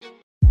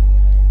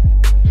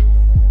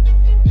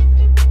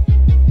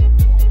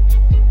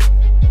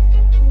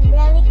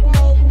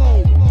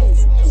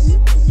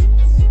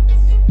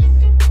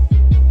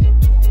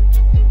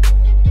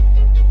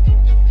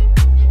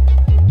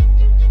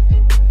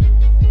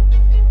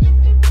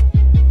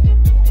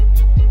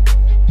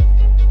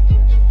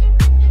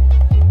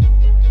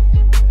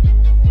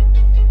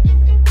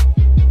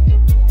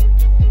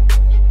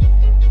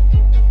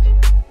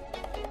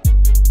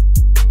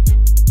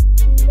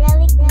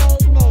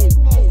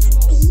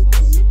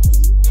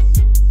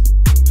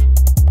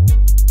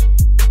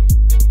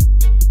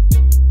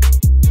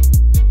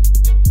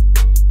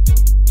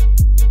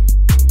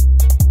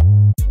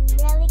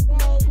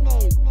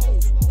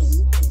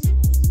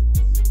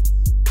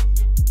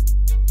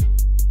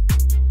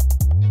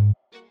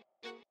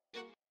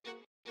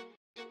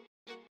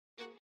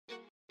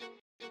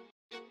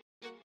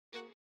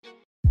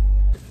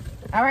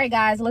 All right,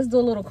 guys, let's do a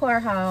little car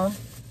haul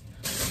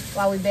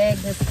while we bag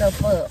this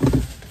stuff up.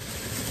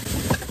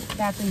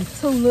 Got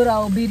these two little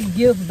old bitty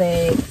gift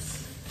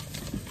bags.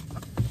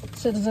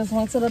 Should have just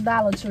went to the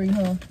Dollar Tree,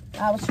 huh?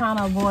 I was trying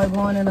to avoid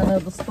going in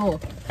another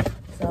store.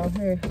 So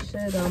here,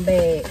 sugar gone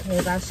bag.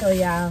 As I show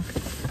y'all,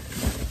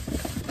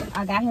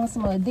 I got him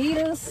some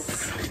Adidas.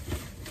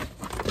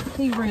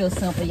 He real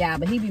simple, y'all,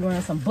 but he be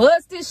wearing some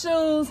busted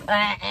shoes.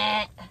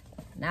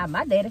 Nah,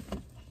 my daddy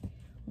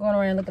going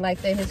around looking like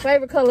that. His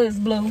favorite color is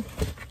blue.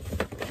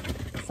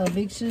 So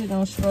Big Sugar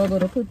gonna struggle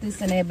to put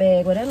this in that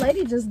bag. Well, that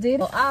lady just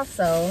did it.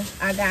 Also,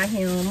 I got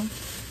him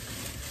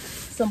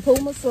some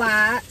Puma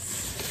slides.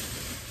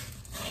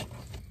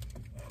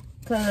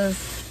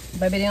 Cause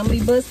baby, they don't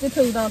be busted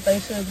too, don't they,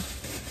 Sugar?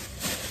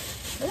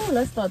 Oh,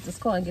 let's start this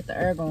car and get the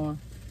air going.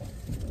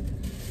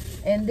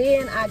 And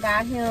then I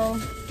got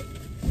him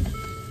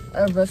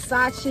a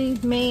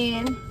Versace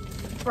Man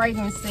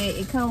fragrance set.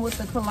 It comes with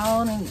the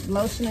cologne and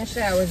lotion and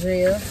shower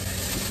gel.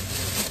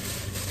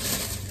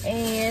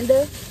 And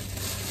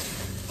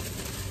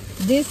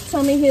this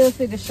Tommy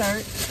Hilfiger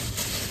shirt.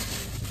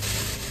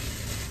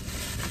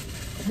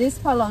 This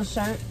polo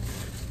shirt.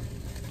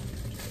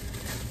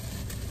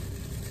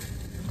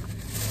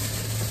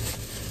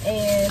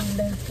 And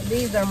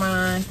these are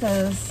mine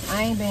because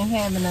I ain't been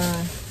having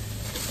none.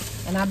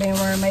 And I've been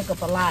wearing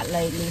makeup a lot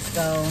lately,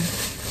 so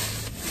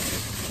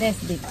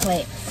that's Big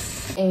Plat.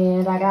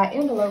 And I got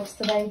envelopes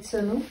today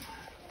too.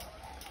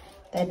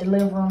 They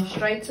deliver them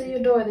straight to your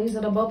door. These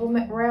are the bubble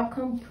wrap.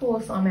 Come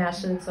pull some out,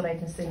 Sugar, so they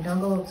can see. Don't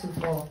go up too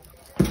far.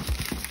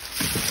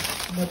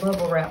 The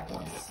bubble wrap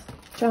ones.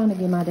 Trying to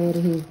get my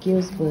daddy his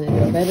gifts, but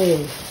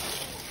baby,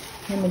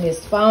 him and his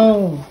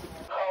phone.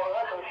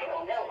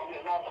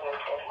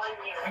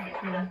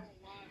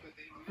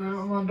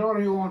 My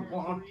daughter want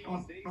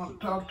to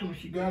talk to me.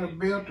 She got a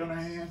belt in her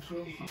hand,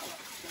 so.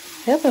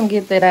 Help him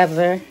get that out of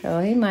there. Oh,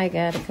 he might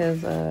got it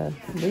because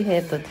we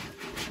had to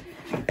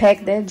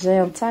pack that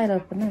jam tight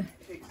up in there.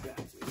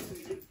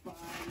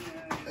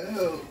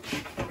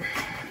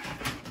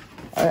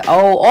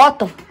 Old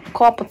Arthur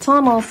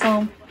Carpetano or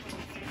something.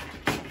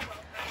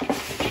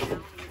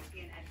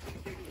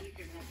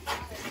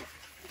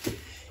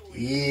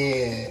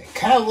 Yeah,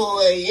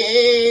 cowboy,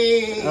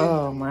 yeah.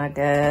 Oh my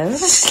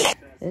gosh.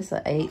 It's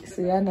an 8.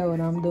 See, I know what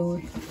I'm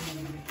doing.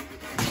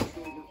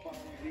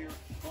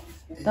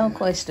 Don't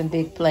question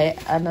Big Plat.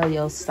 I know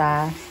your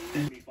size.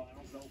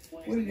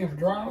 What are your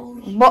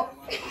drawers?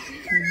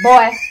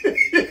 Boy.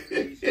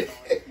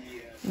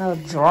 No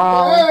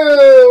drawers.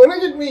 Oh,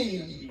 look at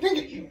me. Look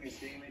at you.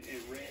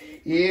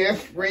 Yeah,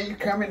 spring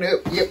coming up.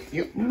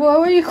 Yep. Boy,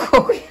 where you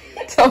going?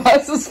 Talking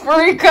about some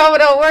spring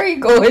coming up. Where you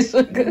going,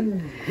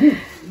 Sugar?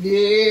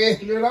 Yeah,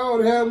 let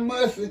all have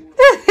muscle.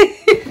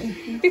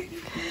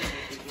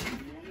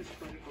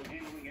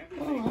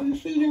 Oh, I didn't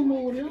see him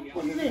over there.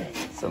 What is that?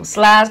 Some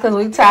slides, because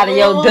we tired of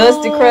your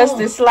dusty,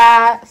 crusty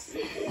slides.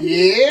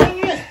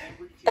 Yeah.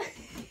 I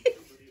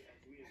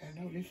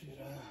know this is,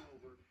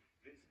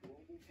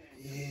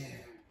 yeah.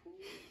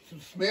 Some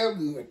smell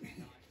good.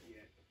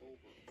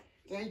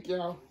 Thank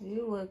y'all.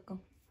 You're welcome.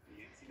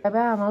 Baby,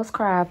 I almost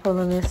cried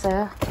pulling this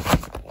out.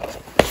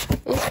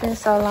 It's been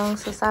so long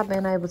since I've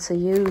been able to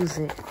use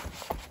it.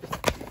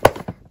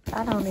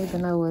 I don't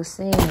even know what's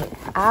in it.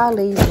 All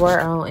these were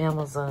on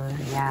Amazon,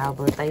 y'all,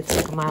 but they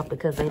took them out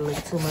because they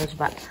look too much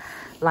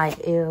like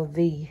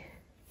LV.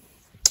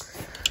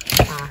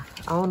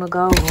 I want to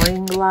go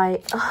ring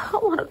light. I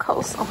want to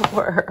go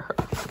somewhere.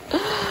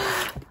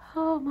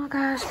 Oh my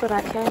gosh, but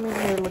I came in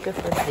here looking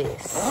for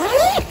this.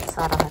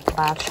 So I don't have to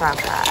buy a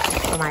tripod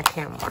for my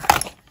camera.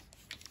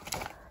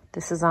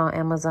 This is on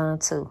Amazon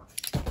too.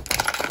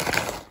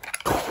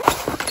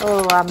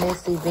 Oh, I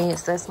miss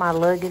events. That's my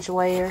luggage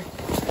wear.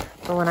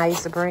 But when I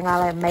used to bring all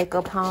that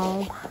makeup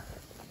home.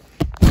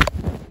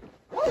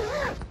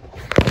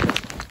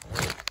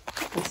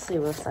 Let's see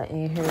what's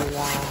in here,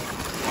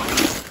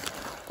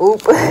 y'all.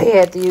 Oop, I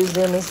had to use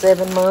them in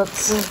 7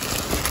 months.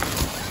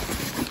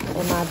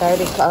 And my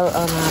dirty clothes.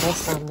 Oh no,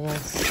 that's something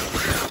else.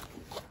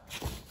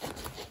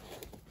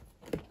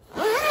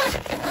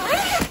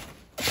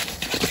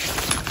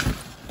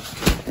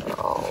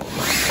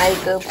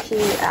 Makeup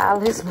kit, all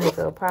this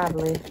makeup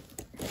probably.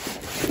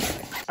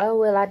 Oh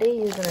well, I did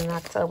use it in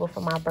October for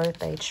my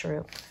birthday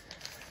trip.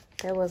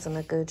 That wasn't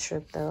a good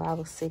trip though. I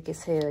was sick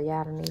as hell.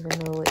 Y'all didn't even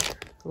know it.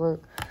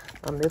 Look,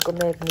 my milk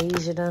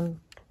magnesia done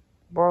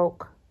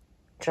broke,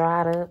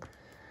 dried up.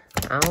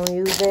 I don't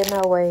use that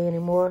no way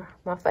anymore.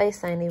 My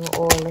face ain't even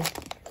oily.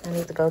 I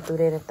need to go through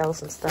that and throw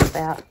some stuff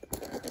out.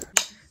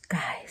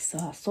 Guys, so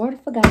I sort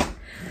of forgot.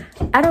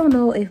 I don't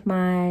know if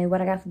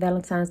what I got for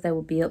Valentine's Day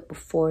will be up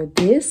before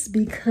this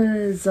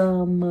because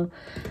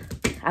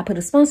I put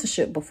a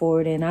sponsorship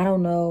before it and I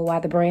don't know why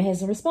the brand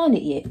hasn't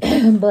responded yet.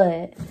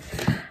 But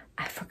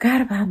I forgot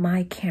about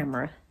my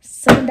camera.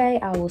 Sunday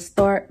I will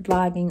start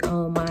vlogging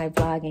on my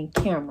vlogging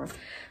camera.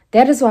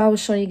 That is why I was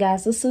showing you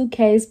guys the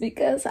suitcase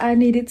because I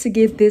needed to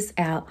get this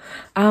out.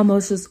 I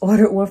almost just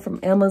ordered one from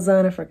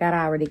Amazon and forgot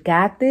I already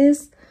got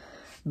this.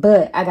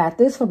 But I got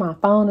this for my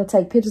phone to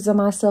take pictures of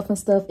myself and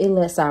stuff. It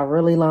lasts out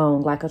really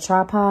long, like a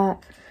tripod.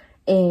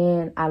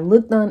 And I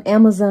looked on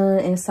Amazon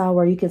and saw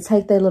where you can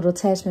take that little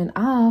attachment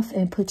off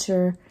and put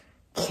your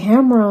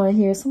camera on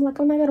here. So I'm like,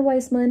 I'm not going to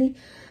waste money.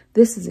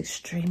 This is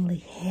extremely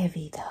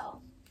heavy,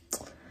 though.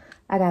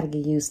 I gotta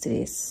get used to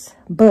this.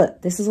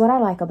 But this is what I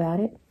like about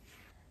it.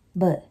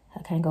 But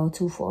I can't go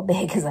too far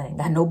back because I ain't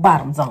got no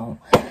bottoms on.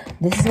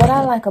 This is what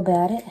I like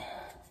about it.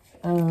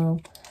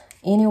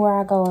 Anywhere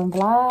I go and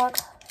vlog,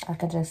 I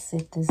can just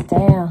sit this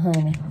down,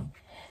 honey,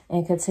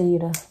 and continue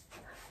to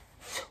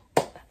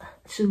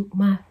shoot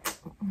my...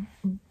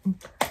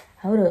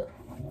 Hold up.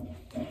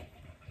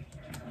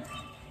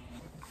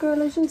 Girl,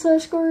 let you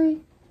touch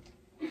screen.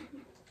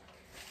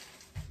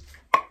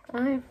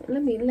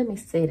 Let me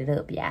set it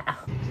up, y'all.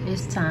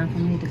 It's time for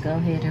me to go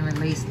ahead and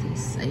release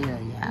this sale,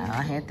 y'all.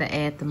 I had to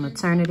add the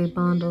maternity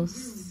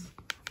bundles.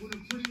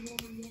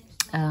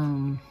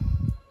 And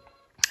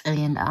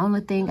the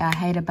only thing I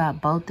hate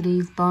about both of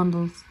these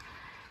bundles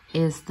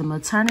is the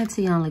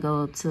maternity only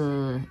go up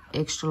to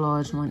extra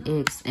large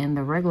 1X, and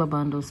the regular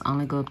bundles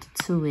only go up to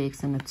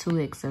 2X, and the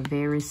 2X are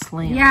very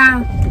slim.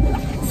 Yeah,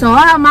 so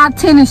all my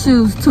tennis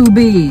shoes too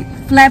big,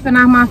 flapping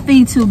on my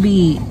feet too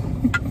big.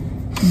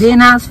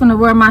 Then I was finna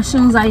wear my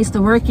shoes I used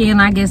to work in.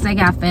 I guess they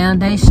got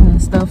foundation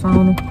and stuff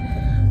on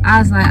them. I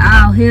was like,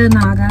 oh hell no,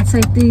 I gotta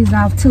take these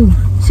off too.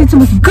 She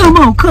told me, come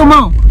on, come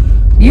on.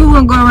 You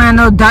wouldn't go around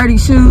no dirty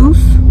shoes.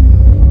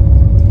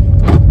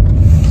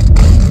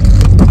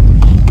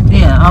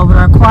 Yeah, over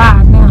there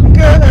quiet now.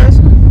 Girl, hush.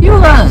 You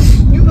hush.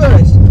 You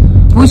hush.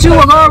 Would you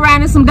go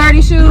around in some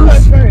dirty shoes?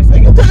 Hush first.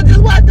 You could have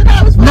just wiped it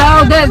off.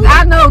 No,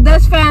 I know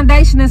that's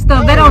foundation and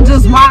stuff. They don't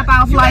just wipe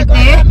off like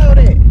that. I know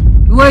that.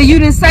 Well, you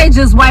didn't say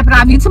just wipe it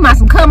off. You told me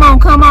some come on,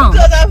 come on.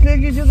 Because I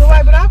figured you could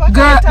wipe it off.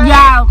 Girl,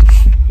 y'all.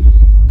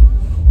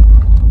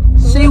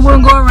 She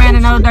wouldn't go around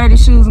in no dirty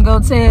shoes and go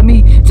tell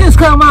me, just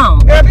come on.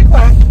 Girl, be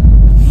quiet.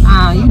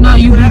 You know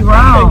you be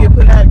wrong.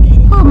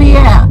 Put me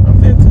out.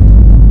 I'm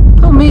 15.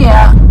 Put me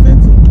out. I'm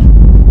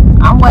 15.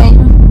 I'm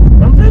waiting.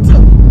 I'm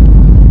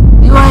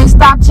 15. You ain't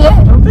stopped yet?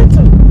 I'm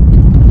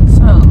 15.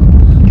 So,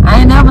 I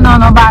ain't never known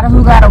nobody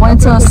who got to wait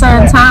till a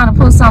certain time to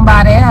put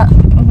somebody out.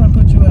 I'm going to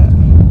put you out.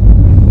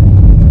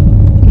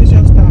 This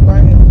your stop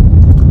right here.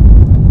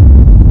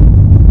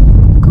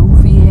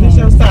 Goofy ass. This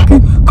your stop.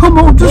 Come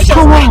on, just This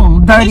come your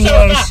on. stop. Dirty This your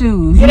ass stop.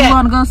 shoes. Get You out.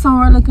 want to go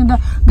somewhere looking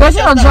down? Girl, you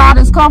don't draw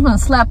this coffin and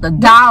slap the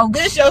dog.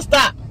 This your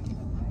stop.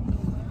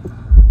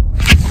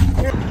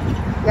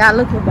 Y'all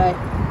looking back.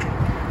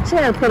 She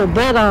had to put a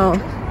butt on.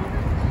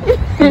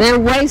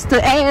 That waist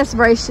to ass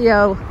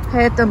ratio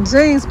had them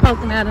jeans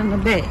poking out in the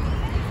back.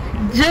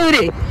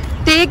 Judy,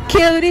 thick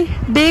cutie,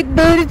 big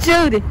booty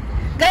Judy.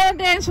 Go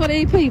dance for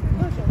these people.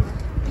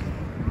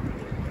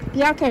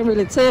 Y'all can't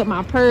really tell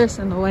my purse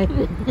in the way.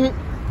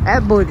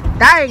 That booty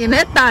dangin',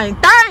 that thing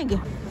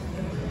dangin'.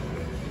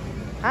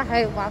 I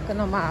hate walking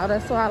them out.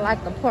 That's why I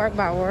like to park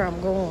by where I'm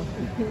going.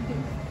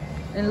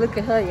 And look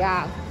at her,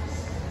 y'all.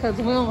 Because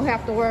we don't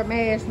have to wear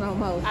masks no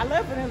more. I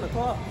left it in the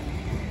car.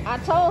 I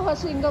told her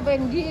she can go back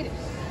and get it.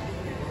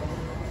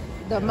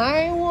 The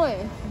main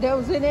one that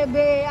was in that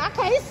bed, I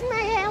can't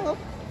smell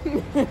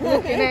him.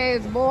 Looking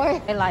ass boy.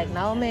 They're like,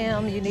 no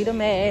ma'am, you need a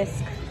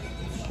mask.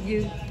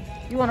 You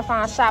want to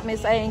find Shop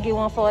Miss A and get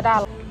one for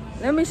 $1.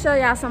 Let me show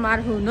y'all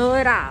somebody who know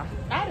it all.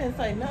 I didn't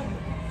say nothing.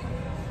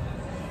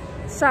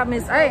 Shop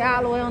Miss A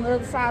all the way on the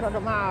other side of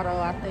the mall though,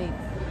 I think.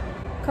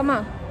 Come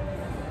on.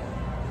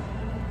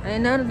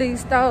 Ain't none of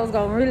these stores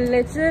gonna really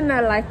let you in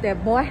there like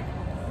that, boy.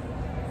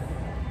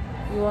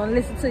 You wanna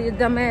listen to your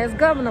dumb ass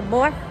governor,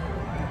 boy.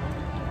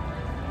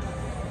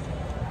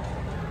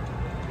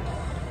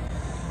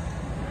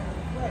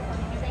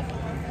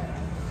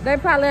 They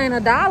probably ain't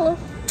 $1.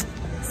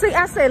 See,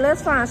 I said,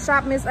 let's find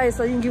Shop Miss A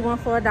so you can get one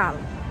for $1.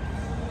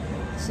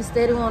 She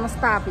steady wanna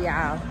stop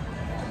y'all.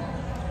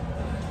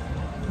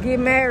 Get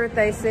married,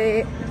 they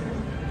said.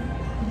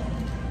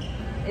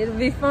 It'll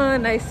be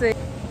fun, they said.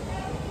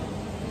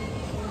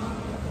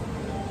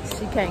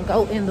 She can't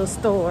go in the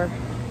store.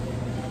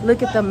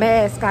 Look at the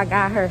mask I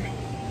got her.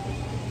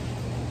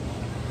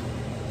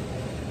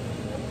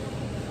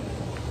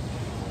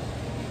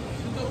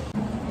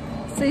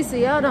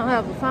 CCO don't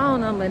have a phone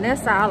number, and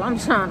that's all I'm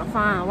trying to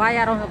find. Why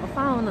y'all don't have a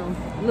phone number?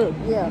 Look,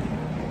 yeah.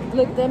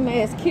 Look, that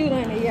mask cute,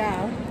 ain't it,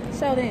 y'all?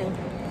 Show them.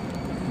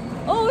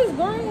 Oh, it's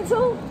green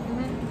too?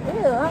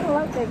 Ew, I don't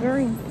like that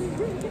green.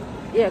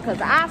 Yeah, because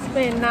I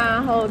spent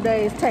 9 whole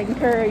days taking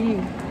care of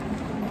you.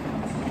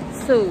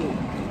 So,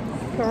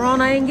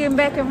 Corona ain't getting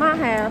back in my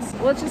house.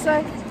 What you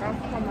say?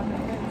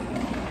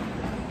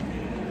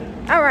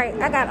 All right,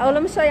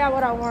 let me show y'all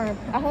what I'm wearing.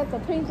 I had the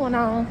pink one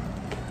on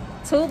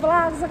 2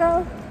 vlogs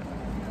ago.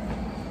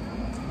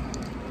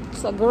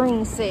 It's a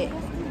green set.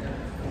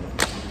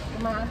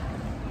 Come on.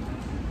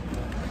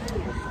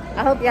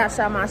 I hope y'all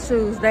saw my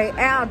shoes. They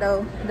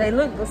Aldo. They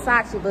look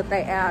Versace, but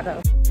they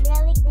Aldo.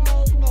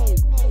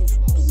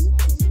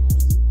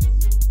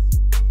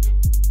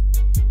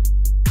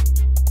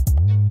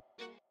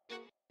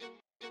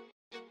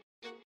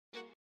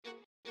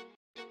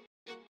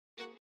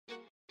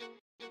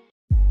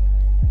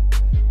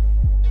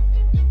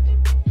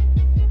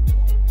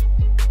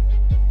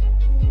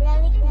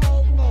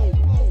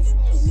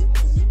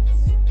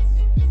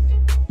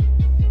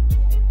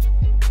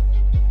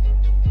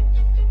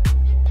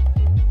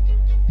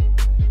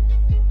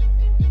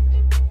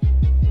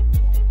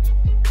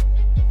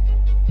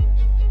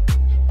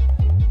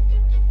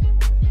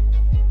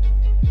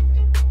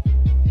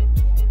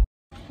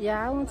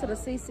 I went to the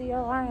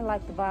CCO. I ain't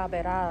like the vibe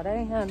at all. They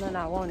ain't had nothing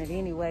I wanted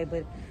anyway,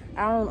 but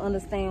I don't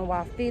understand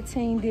why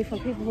 15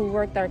 different people who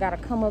work there gotta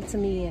come up to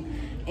me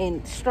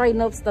and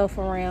straighten up stuff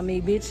around me,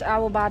 bitch. I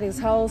would buy this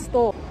whole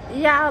store.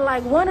 Yeah,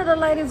 like one of the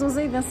ladies was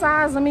even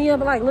sizing me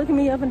up, like looking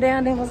me up and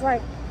down, then was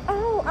like,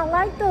 oh, I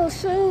like those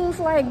shoes.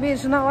 Like,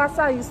 bitch, no, I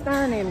saw you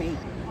staring at me.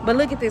 But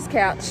look at this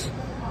couch.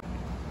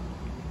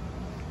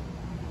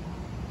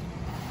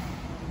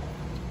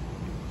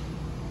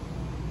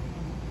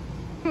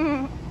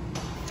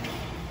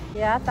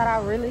 Yeah, I thought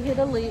I really hit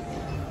a lick.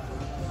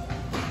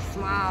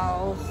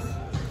 Smalls,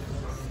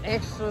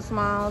 extra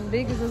smalls,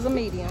 biggest is a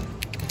medium.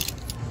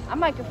 I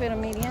might can fit a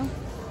medium.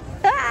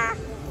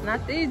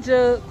 Not these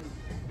jugs.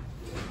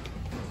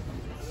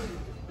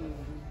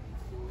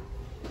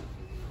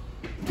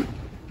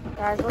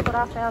 Guys, look what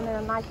I found in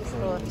a Nike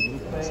store.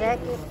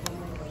 Jacket.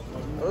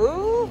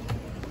 Ooh.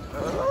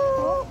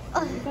 Ooh.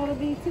 It's gonna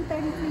be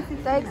 $232.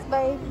 Thanks,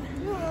 babe.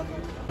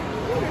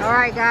 All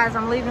right, guys,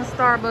 I'm leaving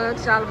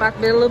Starbucks. Y'all about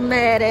to be a little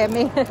mad at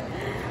me.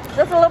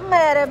 Just a little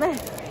mad at me.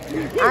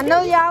 I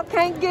know y'all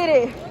can't get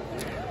it,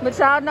 but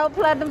y'all know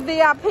Platinum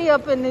VIP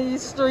up in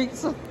these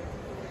streets.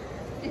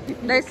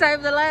 They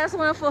saved the last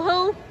one for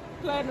who?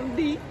 Platinum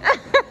D.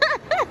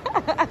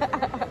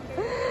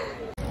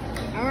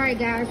 All right,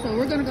 guys, so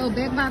we're gonna go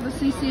back by the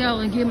CCO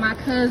and get my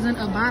cousin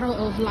a bottle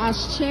of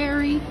Lost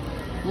Cherry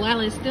while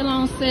it's still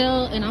on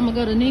sale, and I'm gonna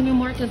go to Neiman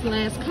Marcus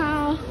last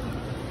call.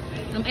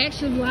 I'm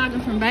actually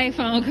vlogging from Bay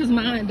phone because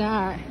mine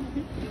died.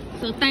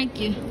 So thank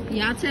you.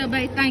 Y'all tell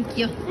Bay thank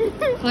you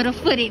for the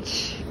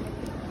footage.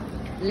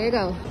 Let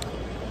go.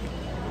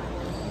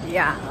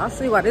 Yeah, I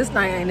see why this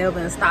thing ain't never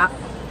been stopped.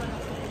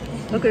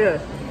 Look at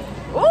this.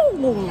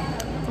 Ooh.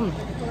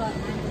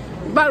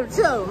 But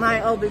chill, I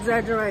ain't over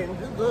exaggerating.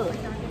 It's good.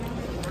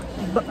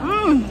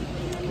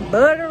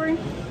 Buttery.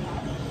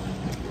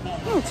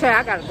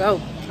 I gotta go.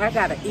 I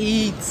gotta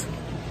eat.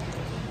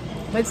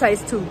 It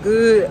tastes too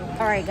good.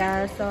 All right,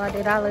 guys, so I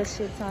did all this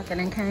shit talking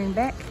and came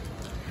back.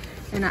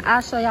 And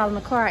I'll show y'all in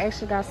the car. I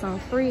actually got some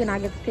free, and I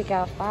get to pick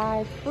out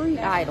 5 free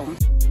items.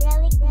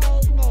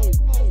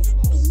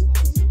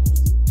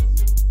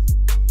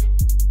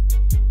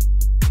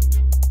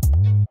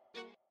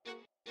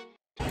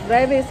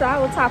 Baby, so I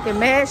was talking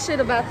mad shit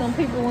about them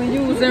people when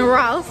you was in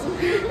Ross.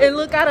 And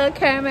look, I done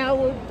came out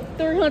with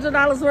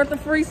 $300 worth of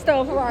free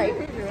stuff,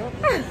 right?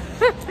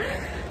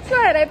 So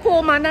they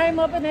pulled my name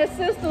up in that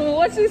system, and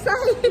what she say?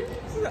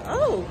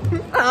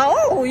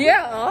 Oh,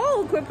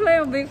 yeah, quit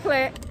playing with Big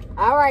Plat.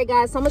 All right,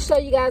 guys, so I'm gonna show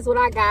you guys what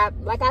I got.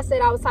 Like I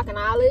said, I was talking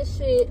all this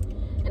shit,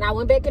 and I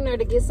went back in there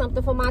to get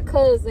something for my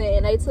cousin,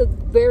 and they took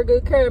very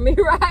good care of me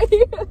right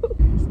here.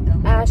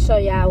 I'll show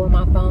y'all when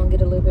my phone get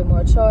a little bit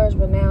more charged,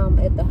 but now I'm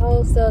at the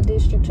wholesale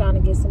district trying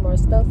to get some more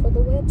stuff for the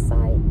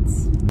website.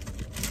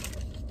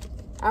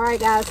 All right,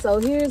 guys, so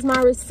here's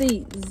my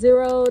receipt.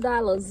 $0.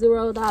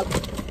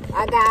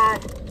 I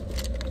got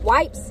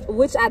wipes,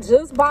 which I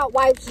just bought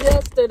wipes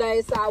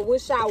yesterday, so I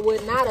wish I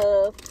would not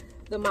have.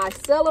 The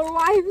micellar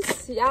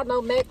wipes, y'all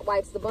know MAC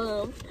wipes the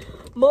bum.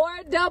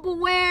 More double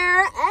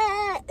wear,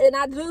 and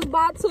I just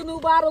bought 2 new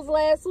bottles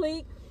last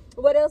week.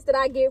 What else did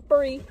I get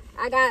free?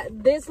 I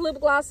got this lip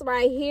gloss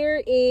right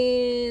here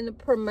in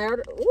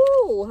Primordial.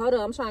 Ooh, hold on,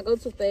 I'm trying to go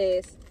too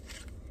fast.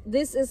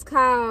 This is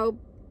called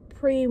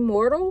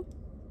Primordial.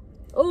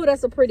 Ooh,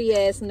 that's a pretty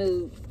ass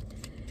nude.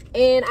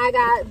 And I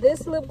got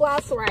this lip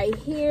gloss right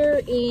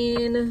here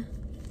in,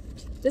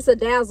 this a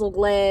Dazzle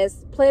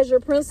Glass Pleasure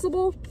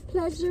Principle.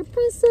 Pleasure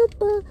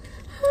Principle.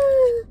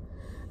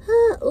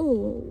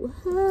 Ooh.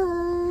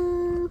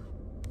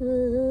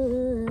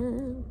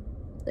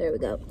 There we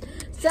go.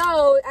 So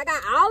I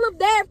got all of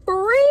that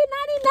free,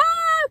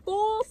 $99,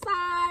 full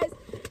size.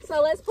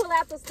 So let's pull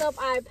out the stuff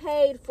I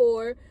paid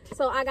for.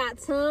 So I got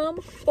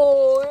Tom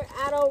Ford,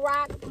 Auto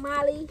Rock,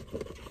 Molly,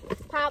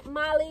 Pop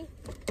Molly.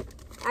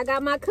 I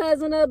got my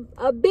cousin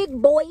a big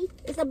boy.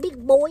 It's a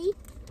big boy.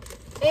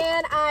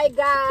 And I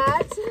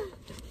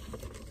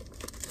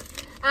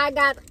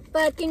got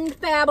fucking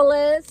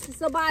Fabulous.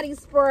 It's a body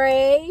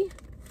spray.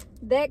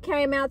 That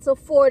came out to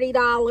 $40.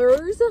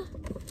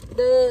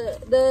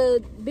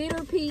 The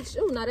bitter peach,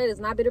 oh no, that is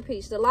not bitter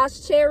peach. The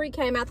Lost Cherry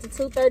came out to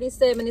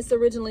 $237. It's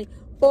originally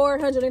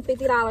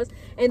 $450.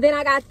 And then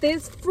I got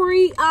this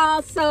free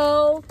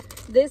also.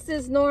 This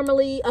is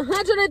normally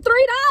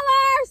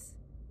 $103.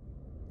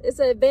 It's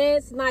an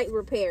advanced night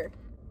repair.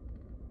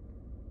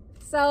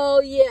 So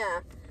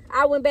yeah,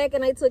 I went back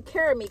and they took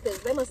care of me because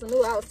they must have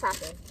knew I was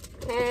talking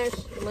cash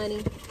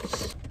money.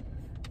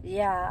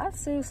 Yeah, I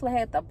seriously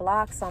had to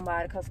block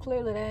somebody because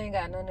clearly they ain't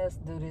got nothing else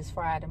to do this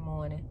Friday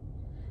morning.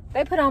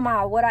 They put on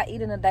my what I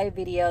eat in a day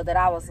video that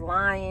I was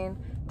lying.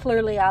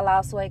 Clearly I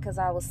lost weight because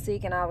I was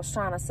sick and I was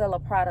trying to sell a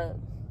product.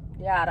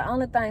 Yeah, the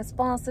only thing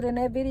sponsored in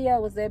that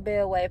video was that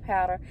Bellway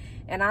powder,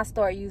 and I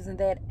started using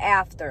that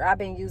after. I've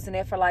been using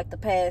it for like the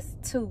past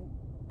two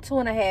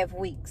and a half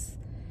weeks.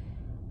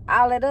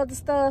 All that other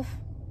stuff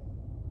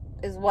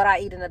is what I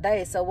eat in a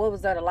day, so what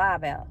was there to lie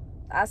about?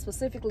 I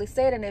specifically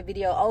said in that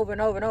video over and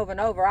over and over and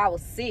over I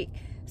was sick,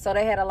 so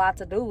they had a lot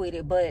to do with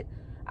it, but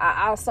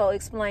I also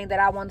explained that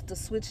I wanted to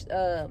switch,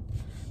 that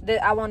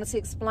I wanted to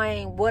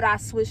explain what I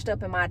switched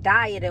up in my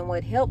diet and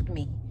what helped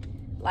me.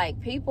 Like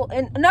people,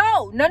 and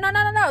no,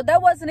 that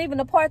wasn't even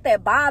the part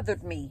that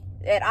bothered me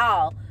at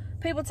all.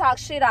 People talk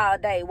shit all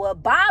day.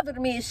 What bothered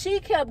me is she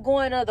kept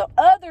going to the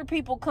other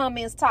people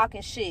comments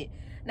talking shit.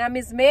 Now,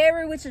 Miss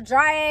Mary with your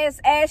dry ass,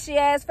 ashy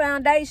ass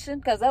foundation,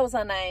 because that was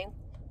her name,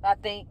 I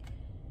think.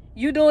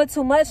 You doing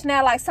too much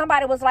now. Like,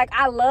 somebody was like,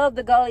 I love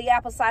the Gully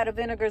apple cider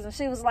vinegars. And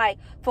she was like,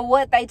 for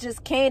what? They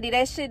just candy.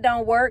 That shit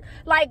don't work.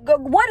 Like,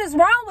 what is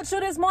wrong with you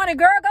this morning,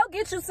 girl? Go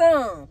get you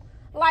some.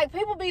 Like,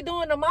 people be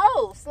doing the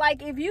most.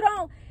 Like, if you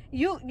don't,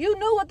 you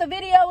knew what the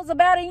video was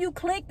about and you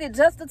clicked it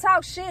just to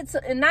talk shit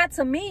to, and not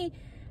to me.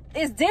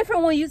 It's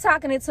different when you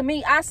talking it to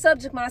me. I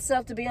subject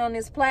myself to be on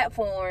this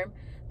platform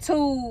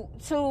to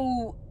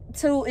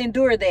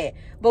endure that.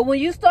 But when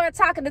you start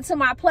talking to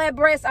my Plat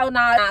Brats, oh,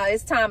 no,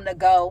 it's time to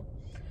go.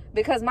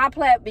 Because my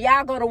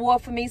y'all go to war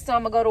for me, so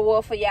I'm gonna go to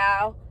war for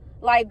y'all.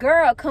 Like,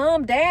 girl,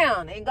 calm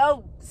down and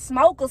go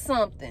smoke or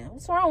something.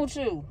 What's wrong with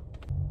you?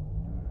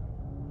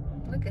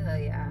 Look at her,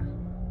 y'all.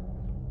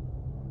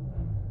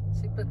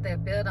 She put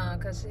that belt on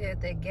because she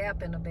had that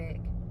gap in the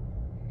back.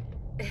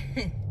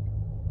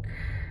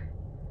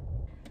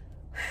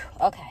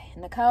 Okay,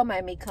 Nicole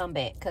made me come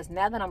back because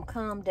now that I'm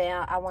calmed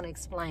down, I want to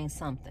explain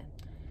something.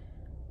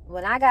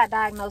 When I got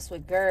diagnosed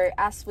with GERD,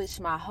 I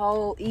switched my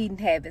whole eating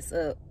habits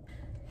up.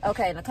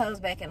 Okay,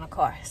 Nicole's back in the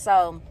car.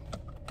 So,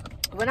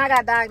 when I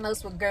got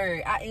diagnosed with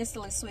GERD, I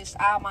instantly switched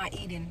all my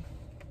eating,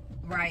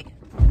 right?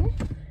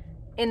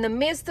 In the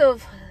midst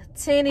of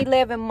 10,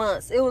 11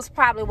 months, it was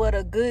probably, what,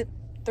 a good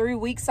 3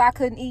 weeks I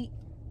couldn't eat?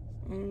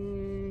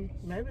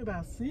 Maybe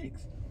about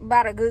 6.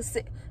 About a good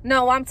 6.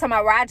 No, I'm talking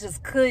about where I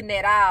just couldn't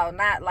at all.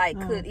 Not like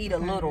could eat a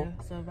little.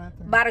 Yeah, so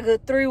about a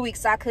good 3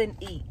 weeks I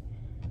couldn't eat.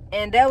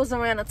 And that was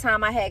around the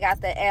time I had got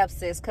the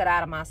abscess cut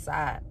out of my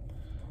side.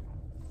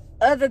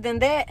 Other than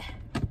that,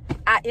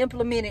 I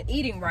implemented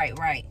eating right.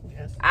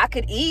 Yes. I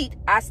could eat.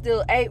 I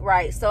still ate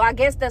right. So I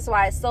guess that's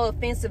why it's so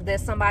offensive that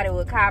somebody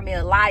would call me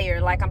a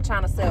liar, like I'm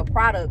trying to sell a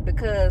product,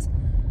 because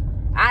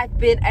I've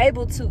been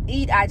able to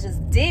eat. I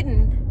just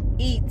didn't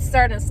eat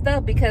certain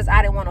stuff because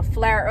I didn't want to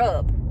flare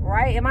up,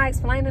 right? Am I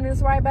explaining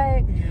this right,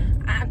 babe?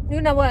 Yeah.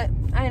 You know what?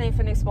 I ain't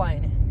even finna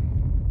explain it.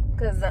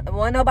 Because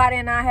wasn't nobody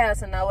in our house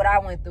to know what I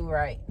went through,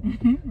 right?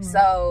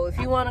 So if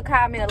you want to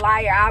call me a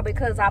liar, all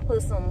because I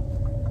put some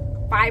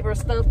fiber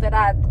stuff that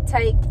I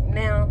take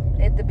now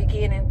at the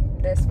beginning,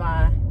 that's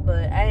fine.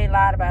 But I ain't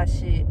lied about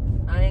shit.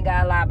 I ain't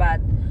gotta lie about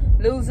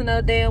losing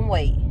no damn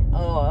weight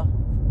or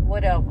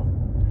whatever.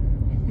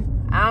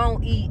 I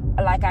don't eat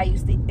like I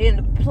used to.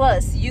 And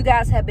plus, you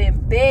guys have been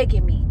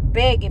begging me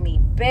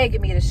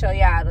to show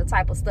y'all the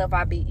type of stuff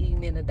I be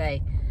eating in a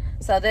day.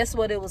 So that's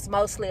what it was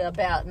mostly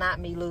about, not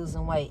me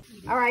losing weight.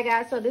 All right,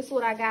 guys, so this is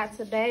what I got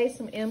today.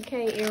 Some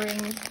NIKK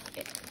earrings.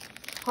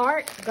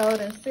 Heart, gold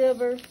and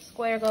silver,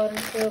 square gold and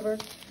silver,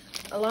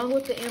 along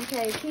with the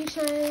NIKK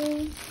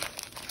keychains.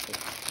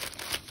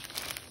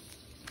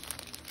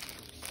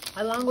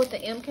 Along with the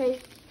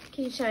NIKK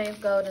keychains,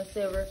 gold and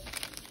silver,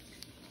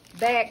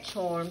 bag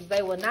charms.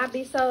 They will not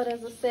be sold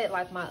as a set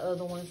like my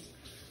other ones.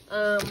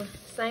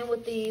 Same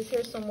with these.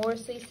 Here's some more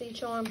CC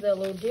charms. They're a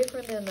little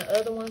different than the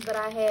other ones that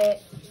I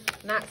had.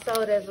 Not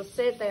sold as a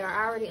set. They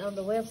are already on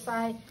the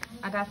website.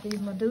 I got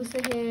these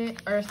Medusa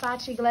head or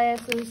Sachi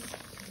glasses.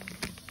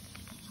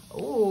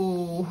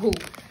 Ooh,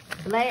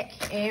 black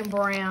and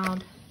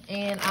brown.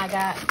 And I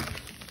got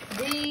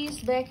these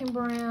black and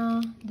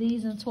brown,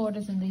 these in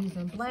tortoise, and these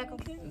in black.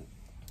 Okay.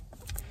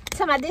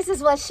 Tell me, this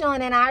is what's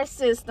showing in our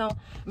system.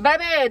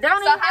 Baby,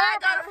 don't even worry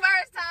about the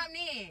first time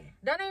then.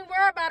 Don't even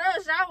worry about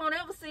us. Y'all won't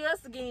ever see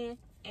us again.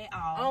 At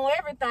all. On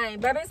everything.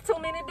 Baby, it's too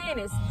many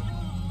dentists.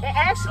 And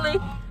actually,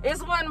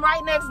 it's one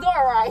right next door,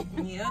 right?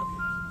 Yep.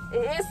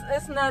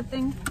 It's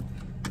nothing.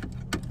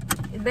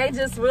 They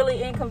just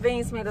really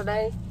inconvenienced me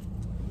today.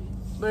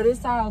 But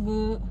it's all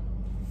good.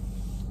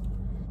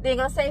 They're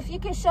gonna say, if you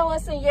can show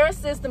us in your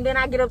system, then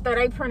I get up there,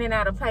 they printing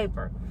out a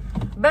paper.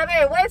 Baby,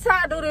 wait till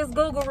I do this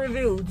Google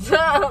review.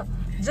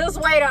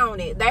 Just wait on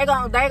it. They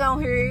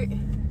gonna hear it.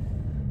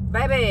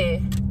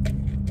 Baby.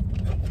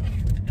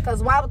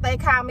 Cause why would they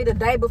call me the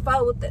day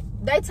before with the,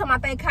 they told me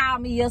they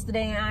called me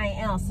yesterday and I ain't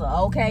answer.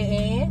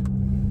 Okay, and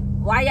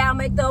why y'all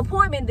make the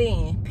appointment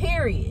then?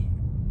 Period.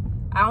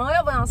 I don't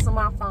ever answer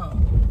my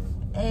phone.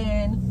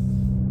 And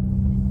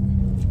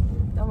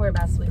don't worry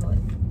about it, sweetheart.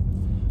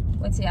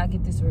 Wait till y'all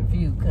get this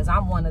review, because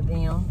I'm one of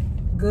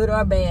them. Good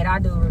or bad, I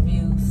do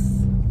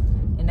reviews.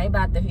 And they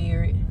about to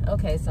hear it.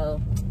 Okay,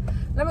 so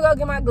let me go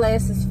get my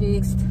glasses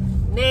fixed.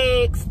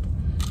 Next,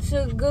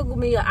 should Google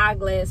me an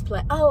eyeglass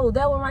place. Oh,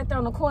 that one right there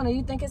on the corner.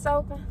 You think it's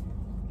open?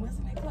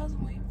 Wasn't it closed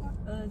when you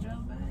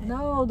drove by?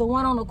 No, the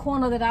one on the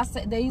corner that I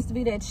said, there used to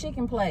be that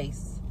chicken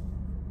place.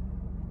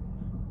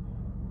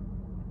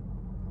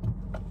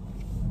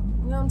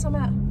 You know what I'm talking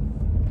about?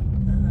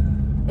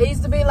 It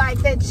used to be like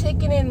that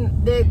chicken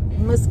and that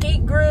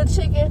mesquite grilled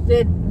chicken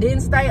that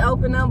didn't stay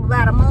open up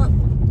about a month.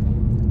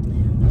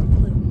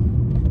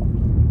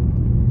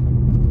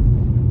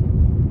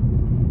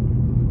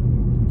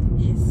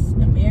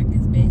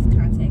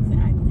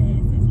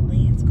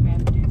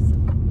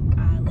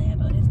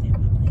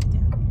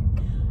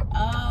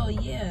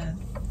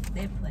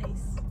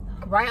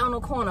 right on the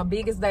corner,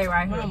 biggest day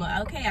right here. Mama,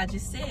 okay, I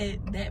just said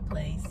that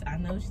place. I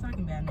know what you're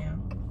talking about now.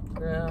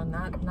 Girl,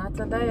 not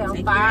today. I'm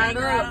Take fired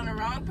your anger up. on the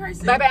wrong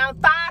person. Baby,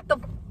 I'm fired the...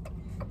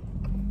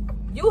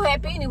 You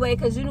happy anyway,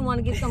 because you didn't want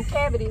to get some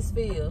cavities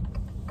filled.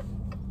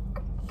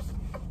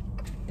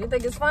 You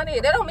think it's funny?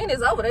 That don't mean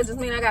it's over. That just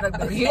mean I gotta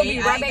go. Okay, You'll be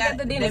right back at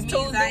the dentist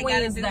Tuesday,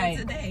 Wednesday.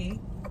 Today.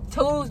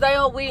 Tuesday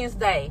or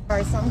Wednesday. All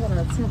right, so I'm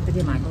gonna attempt to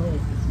get my glasses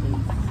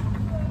fixed.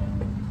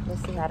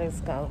 Let's see how this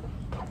goes.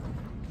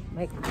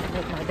 Make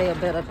my day a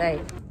better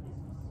day.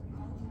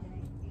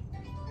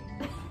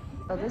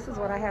 So this is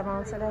what I have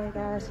on today,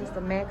 guys. Just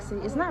a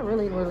maxi. It's not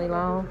really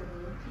long.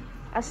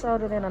 I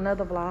showed it in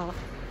another vlog.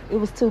 It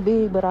was too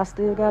big, but I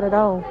still got it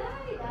on.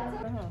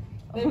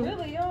 They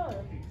really are.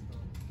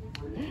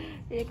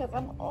 Yeah, because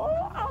I'm,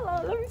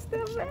 oh, let me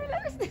step back.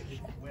 Let me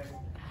step back.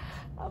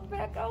 I'm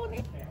back on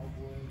it.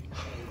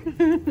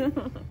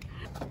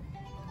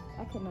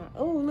 I cannot.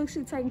 Oh, look,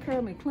 she's taking care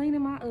of me,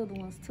 cleaning my other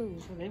ones too.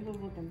 So they was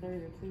looking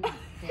dirty too.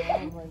 So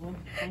I was like,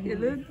 You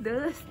look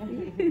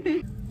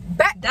dusty.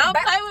 Don't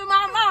play with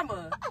my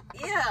mama.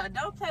 Yeah,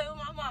 don't play with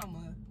my mama.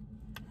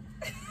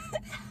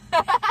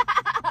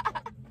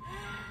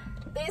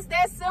 It's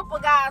that simple,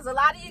 guys. A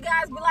lot of you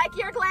guys be like,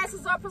 your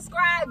glasses are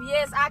prescribed.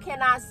 Yes, I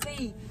cannot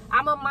see.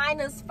 I'm a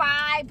minus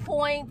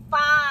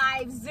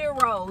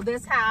 5.50.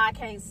 That's how I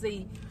can't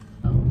see.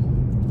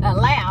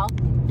 Allow.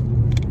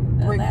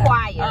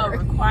 Require. Oh,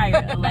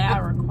 require.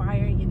 Allow,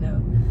 require, you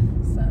know.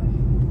 So.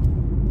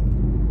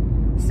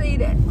 See,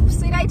 they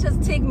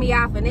just tick me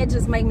off, and it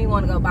just make me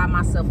want to go buy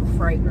myself a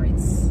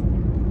fragrance.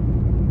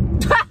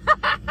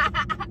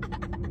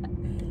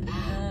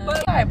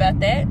 Sorry about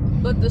that.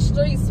 But the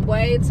streets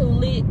way too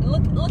lit.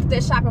 Look at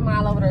that shopping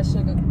mall over there,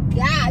 sugar.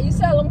 Yeah, you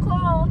sell them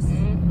clothes?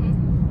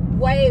 Mm-hmm.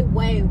 Way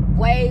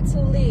too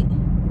lit.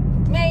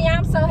 Man, yeah,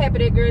 I'm so happy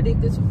that girl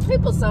did this.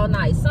 People so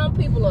nice. Some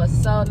people are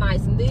so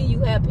nice, and then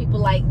you have people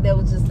like that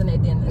was just in their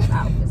dentist's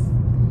office.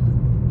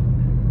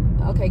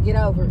 Okay, get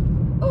over it.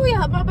 Oh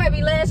yeah, my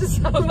baby lashes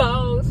so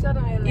long. Shut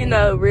up. You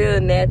know,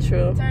 real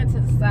natural. Turn to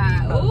the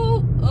side.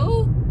 Ooh.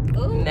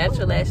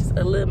 Natural lashes,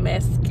 a little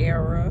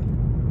mascara.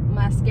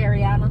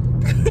 Mascariana.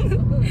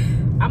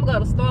 I'm gonna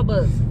go to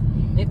Starbucks.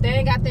 If they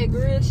ain't got that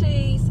grilled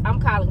cheese,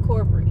 I'm calling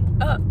corporate.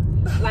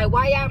 Like,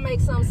 why y'all make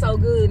something so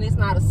good and it's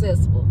not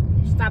accessible?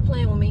 Stop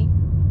playing with me.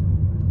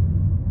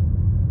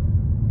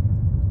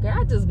 Girl,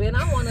 I just been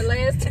on one the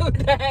last 2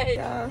 days.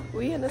 Y'all,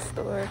 we in the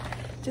store.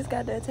 Just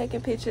got done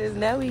taking pictures.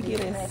 Now we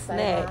getting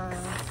snacks.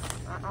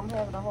 I'm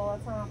having a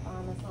hard time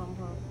finding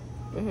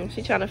something.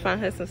 She trying to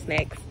find her some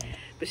snacks.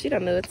 But she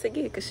don't know what to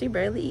get because she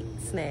barely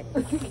eats snacks.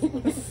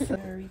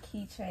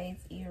 Keychains,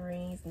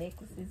 earrings,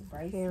 necklaces,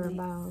 bracelets.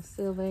 Hairballs,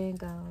 silver and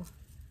gold.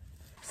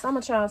 So I'm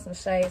gonna try on some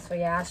shades for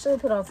y'all. I should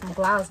put on some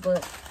gloss,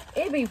 but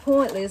it'd be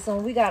pointless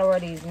when we gotta wear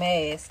these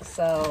masks.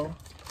 So,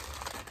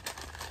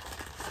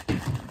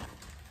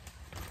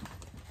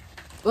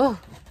 I'm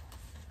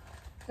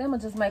gonna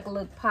just make a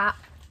look pop.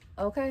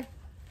 Okay.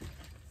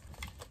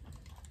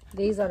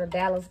 These are the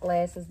Dallas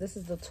glasses. This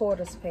is the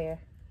tortoise pair.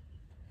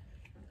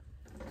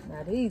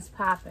 Now these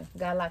popping.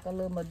 Got like a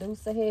little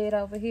Medusa head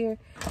over here.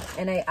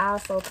 And they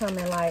also come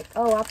in like,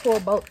 oh, I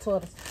pulled both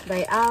tortoise.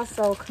 They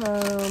also come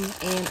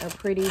in a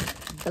pretty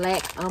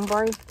black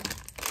ombre.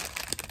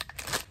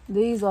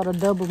 These are the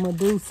double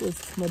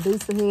Medusas.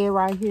 Medusa head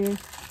right here.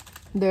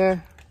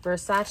 They're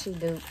Versace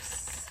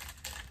dupes.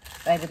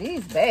 Baby,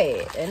 these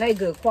bad. And they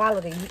good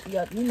quality.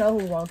 You know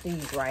who want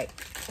these, right?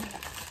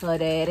 Her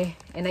daddy.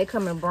 And they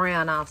come in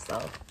brown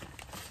also.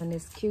 And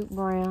this cute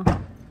brown.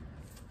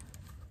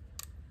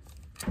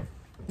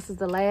 This is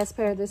the last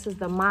pair. This is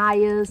the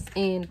Maya's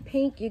in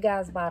pink. You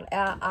guys bought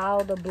out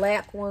all the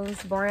black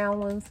ones, brown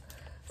ones.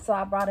 So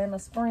I brought in a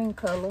spring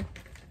color.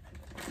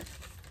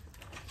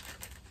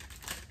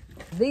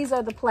 These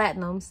are the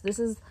platinums. This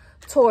is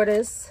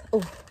tortoise.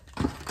 Ooh.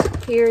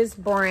 Here's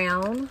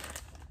brown.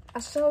 I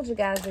showed you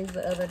guys these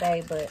the other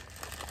day, but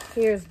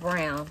here's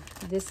brown.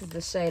 This is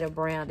the shade of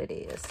brown it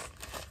is.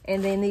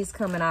 And then these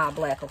come in all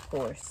black, of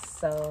course.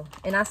 So,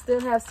 and I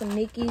still have some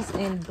Nikki's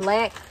in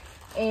black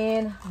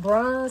and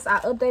bronze.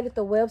 I updated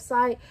the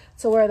website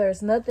to where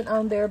there's nothing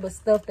on there but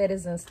stuff that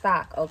is in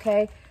stock,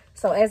 okay?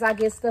 So as I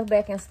get stuff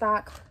back in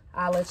stock,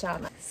 I'll let y'all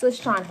know. Sis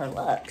trying her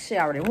luck. She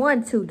already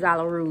won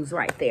 $2 rules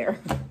right there.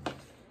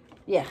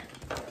 Yeah.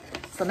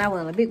 So now we're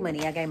on the big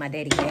money. I gave my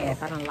daddy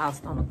half. I done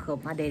lost on a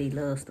cup. My daddy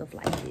loves stuff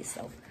like this.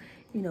 So,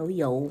 you know,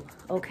 he old.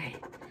 Okay.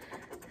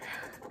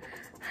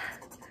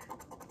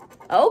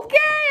 Okay,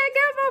 I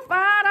got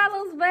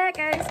my $5 back.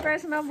 I ain't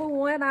scratched number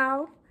 1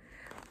 off.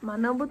 My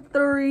number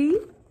 3.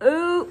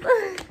 Ooh.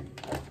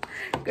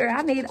 Girl,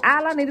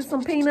 all I needed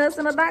some peanuts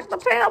and a Dr.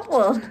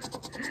 Pepper.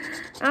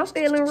 I'm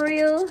feeling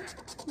real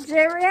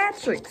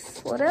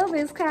geriatrics. Whatever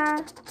it's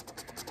called.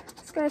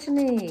 Scratching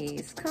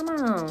these. Come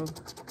on.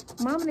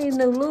 Mama need a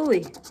new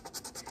Louis.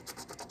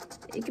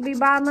 It could be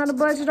bought under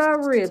budget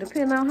or real,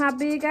 depending on how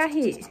big I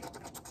hit.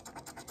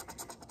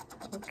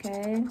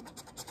 Okay.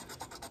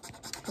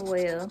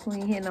 Well, we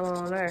ain't hitting them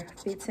on there.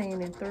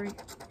 15 and 3.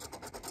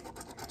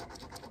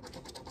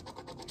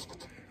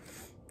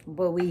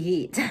 But we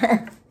hit.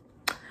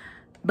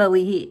 But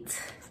we hit.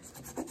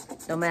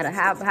 No matter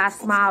how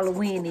small the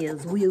win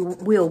is,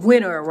 we're a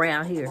winner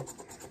around here.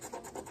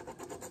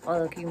 Oh,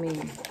 look, you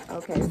mean.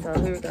 Okay, so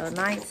here we go.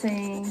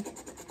 19.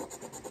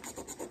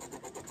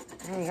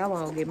 Dang, I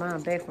want to get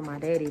mine back from my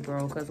daddy,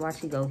 bro, because watch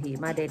he go hit.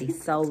 My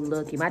daddy's so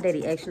lucky. My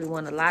daddy actually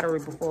won the lottery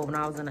before when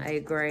I was in the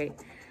 8th grade.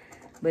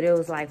 But it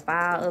was like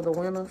 5 other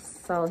winners.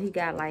 So he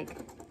got like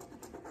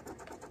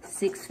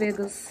 6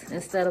 figures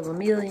instead of $1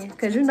 million.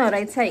 Because you know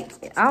they take,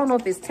 I don't know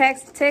if it's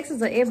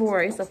taxes are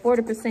everywhere. It's a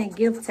 40%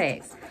 gift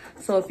tax.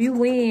 So if you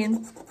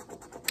win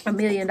 $1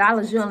 million,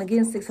 you're only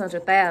getting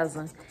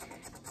 $600,000.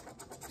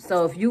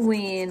 So if you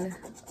win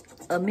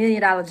 $1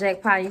 million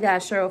jackpot, you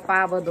got to share with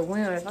 5 other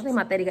winners. I think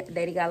my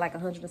daddy got like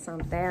 100 or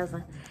something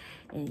thousand.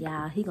 And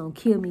y'all, he gonna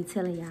kill me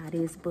telling y'all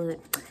this, but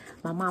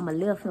my mama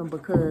left him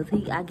because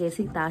I guess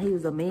he thought he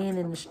was a man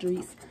in the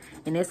streets.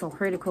 And that's some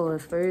credit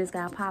cards first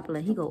got popular.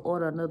 He go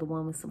order another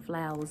woman some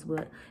flowers,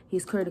 but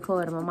his credit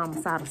card and my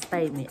mama saw the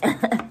statement.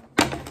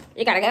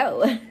 You gotta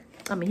go.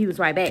 I mean, he was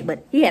right back,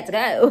 but he had to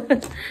go.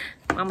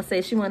 Mama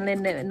said she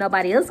wasn't letting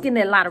nobody else get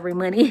that lottery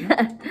money.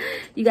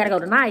 You gotta go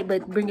tonight,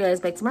 but bring your ass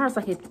back tomorrow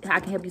so I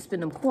can help you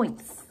spend them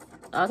coins.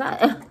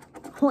 Okay?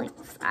 Coins.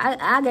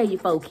 I gave you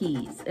 4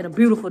 kids and a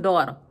beautiful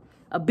daughter.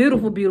 A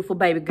beautiful, beautiful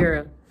baby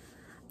girl.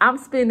 I'm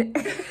spending...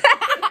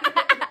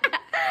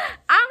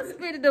 I'm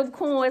spending them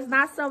coins,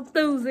 not some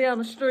thuzy on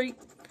the street.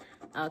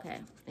 Okay.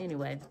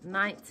 Anyway,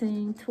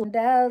 19, 20.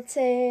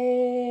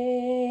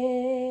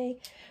 Take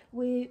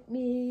with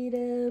me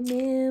the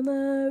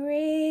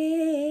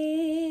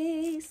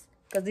memories.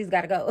 Because these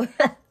gotta go.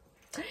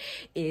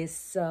 It's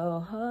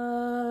so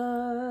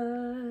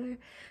hard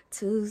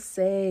to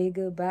say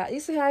goodbye. You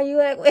see how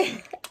you act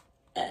with?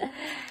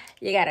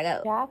 You gotta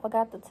go. Y'all, I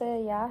forgot to tell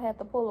y'all, I had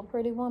to pull a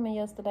pretty woman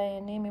yesterday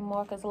in Neiman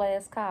Marcus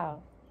last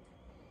call.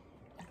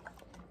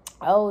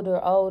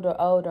 Older.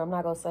 I'm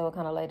not gonna say what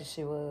kind of lady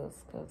she was,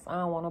 because I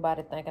don't want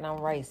nobody thinking I'm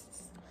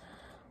racist.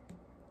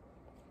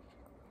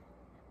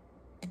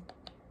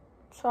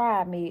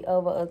 Tried me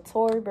over a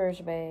Tory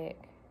Burch bag.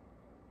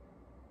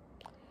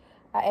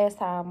 I asked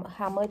her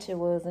how much it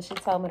was, and she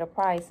told me the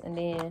price. And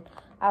then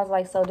I was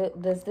like, so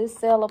does this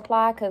sale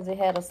apply? Because it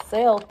had a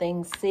sale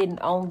thing sitting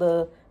on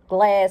the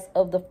glass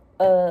of the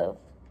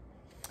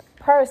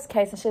purse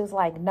case. And she was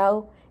like,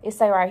 no, it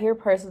say right here,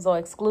 purses are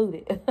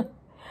excluded.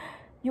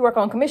 You work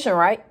on commission,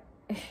 right?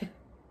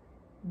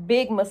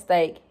 Big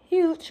mistake.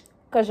 Huge.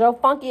 Because your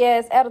funky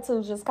ass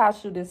attitude just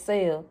cost you this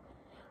sale.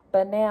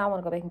 But now I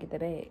want to go back and get the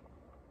bag.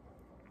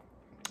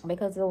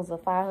 Because it was a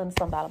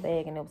 $500-something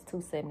bag and it was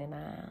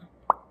 $279.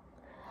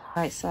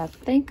 Alright, so I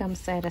think I'm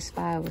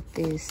satisfied with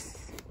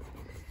this.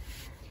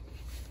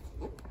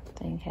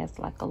 Thing has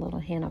like a little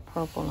hint of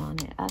purple on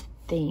it, I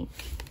think.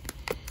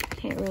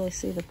 Can't really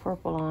see the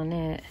purple on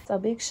that. So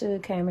Big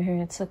Shug came in here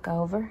and took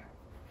over.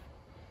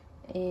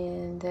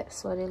 And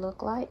that's what it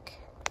looked like.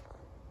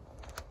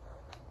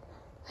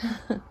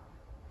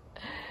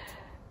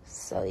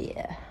 So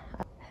yeah.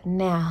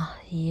 Now,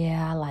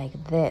 yeah, I like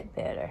that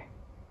better.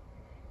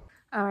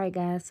 Alright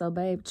guys, so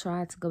babe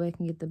tried to go back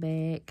and get the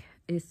bag.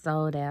 It's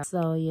sold out.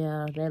 So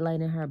yeah, that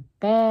lady and her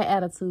bad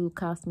attitude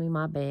cost me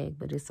my bag,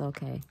 but it's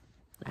okay.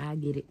 I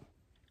get it.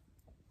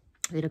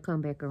 It'll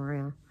come back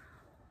around.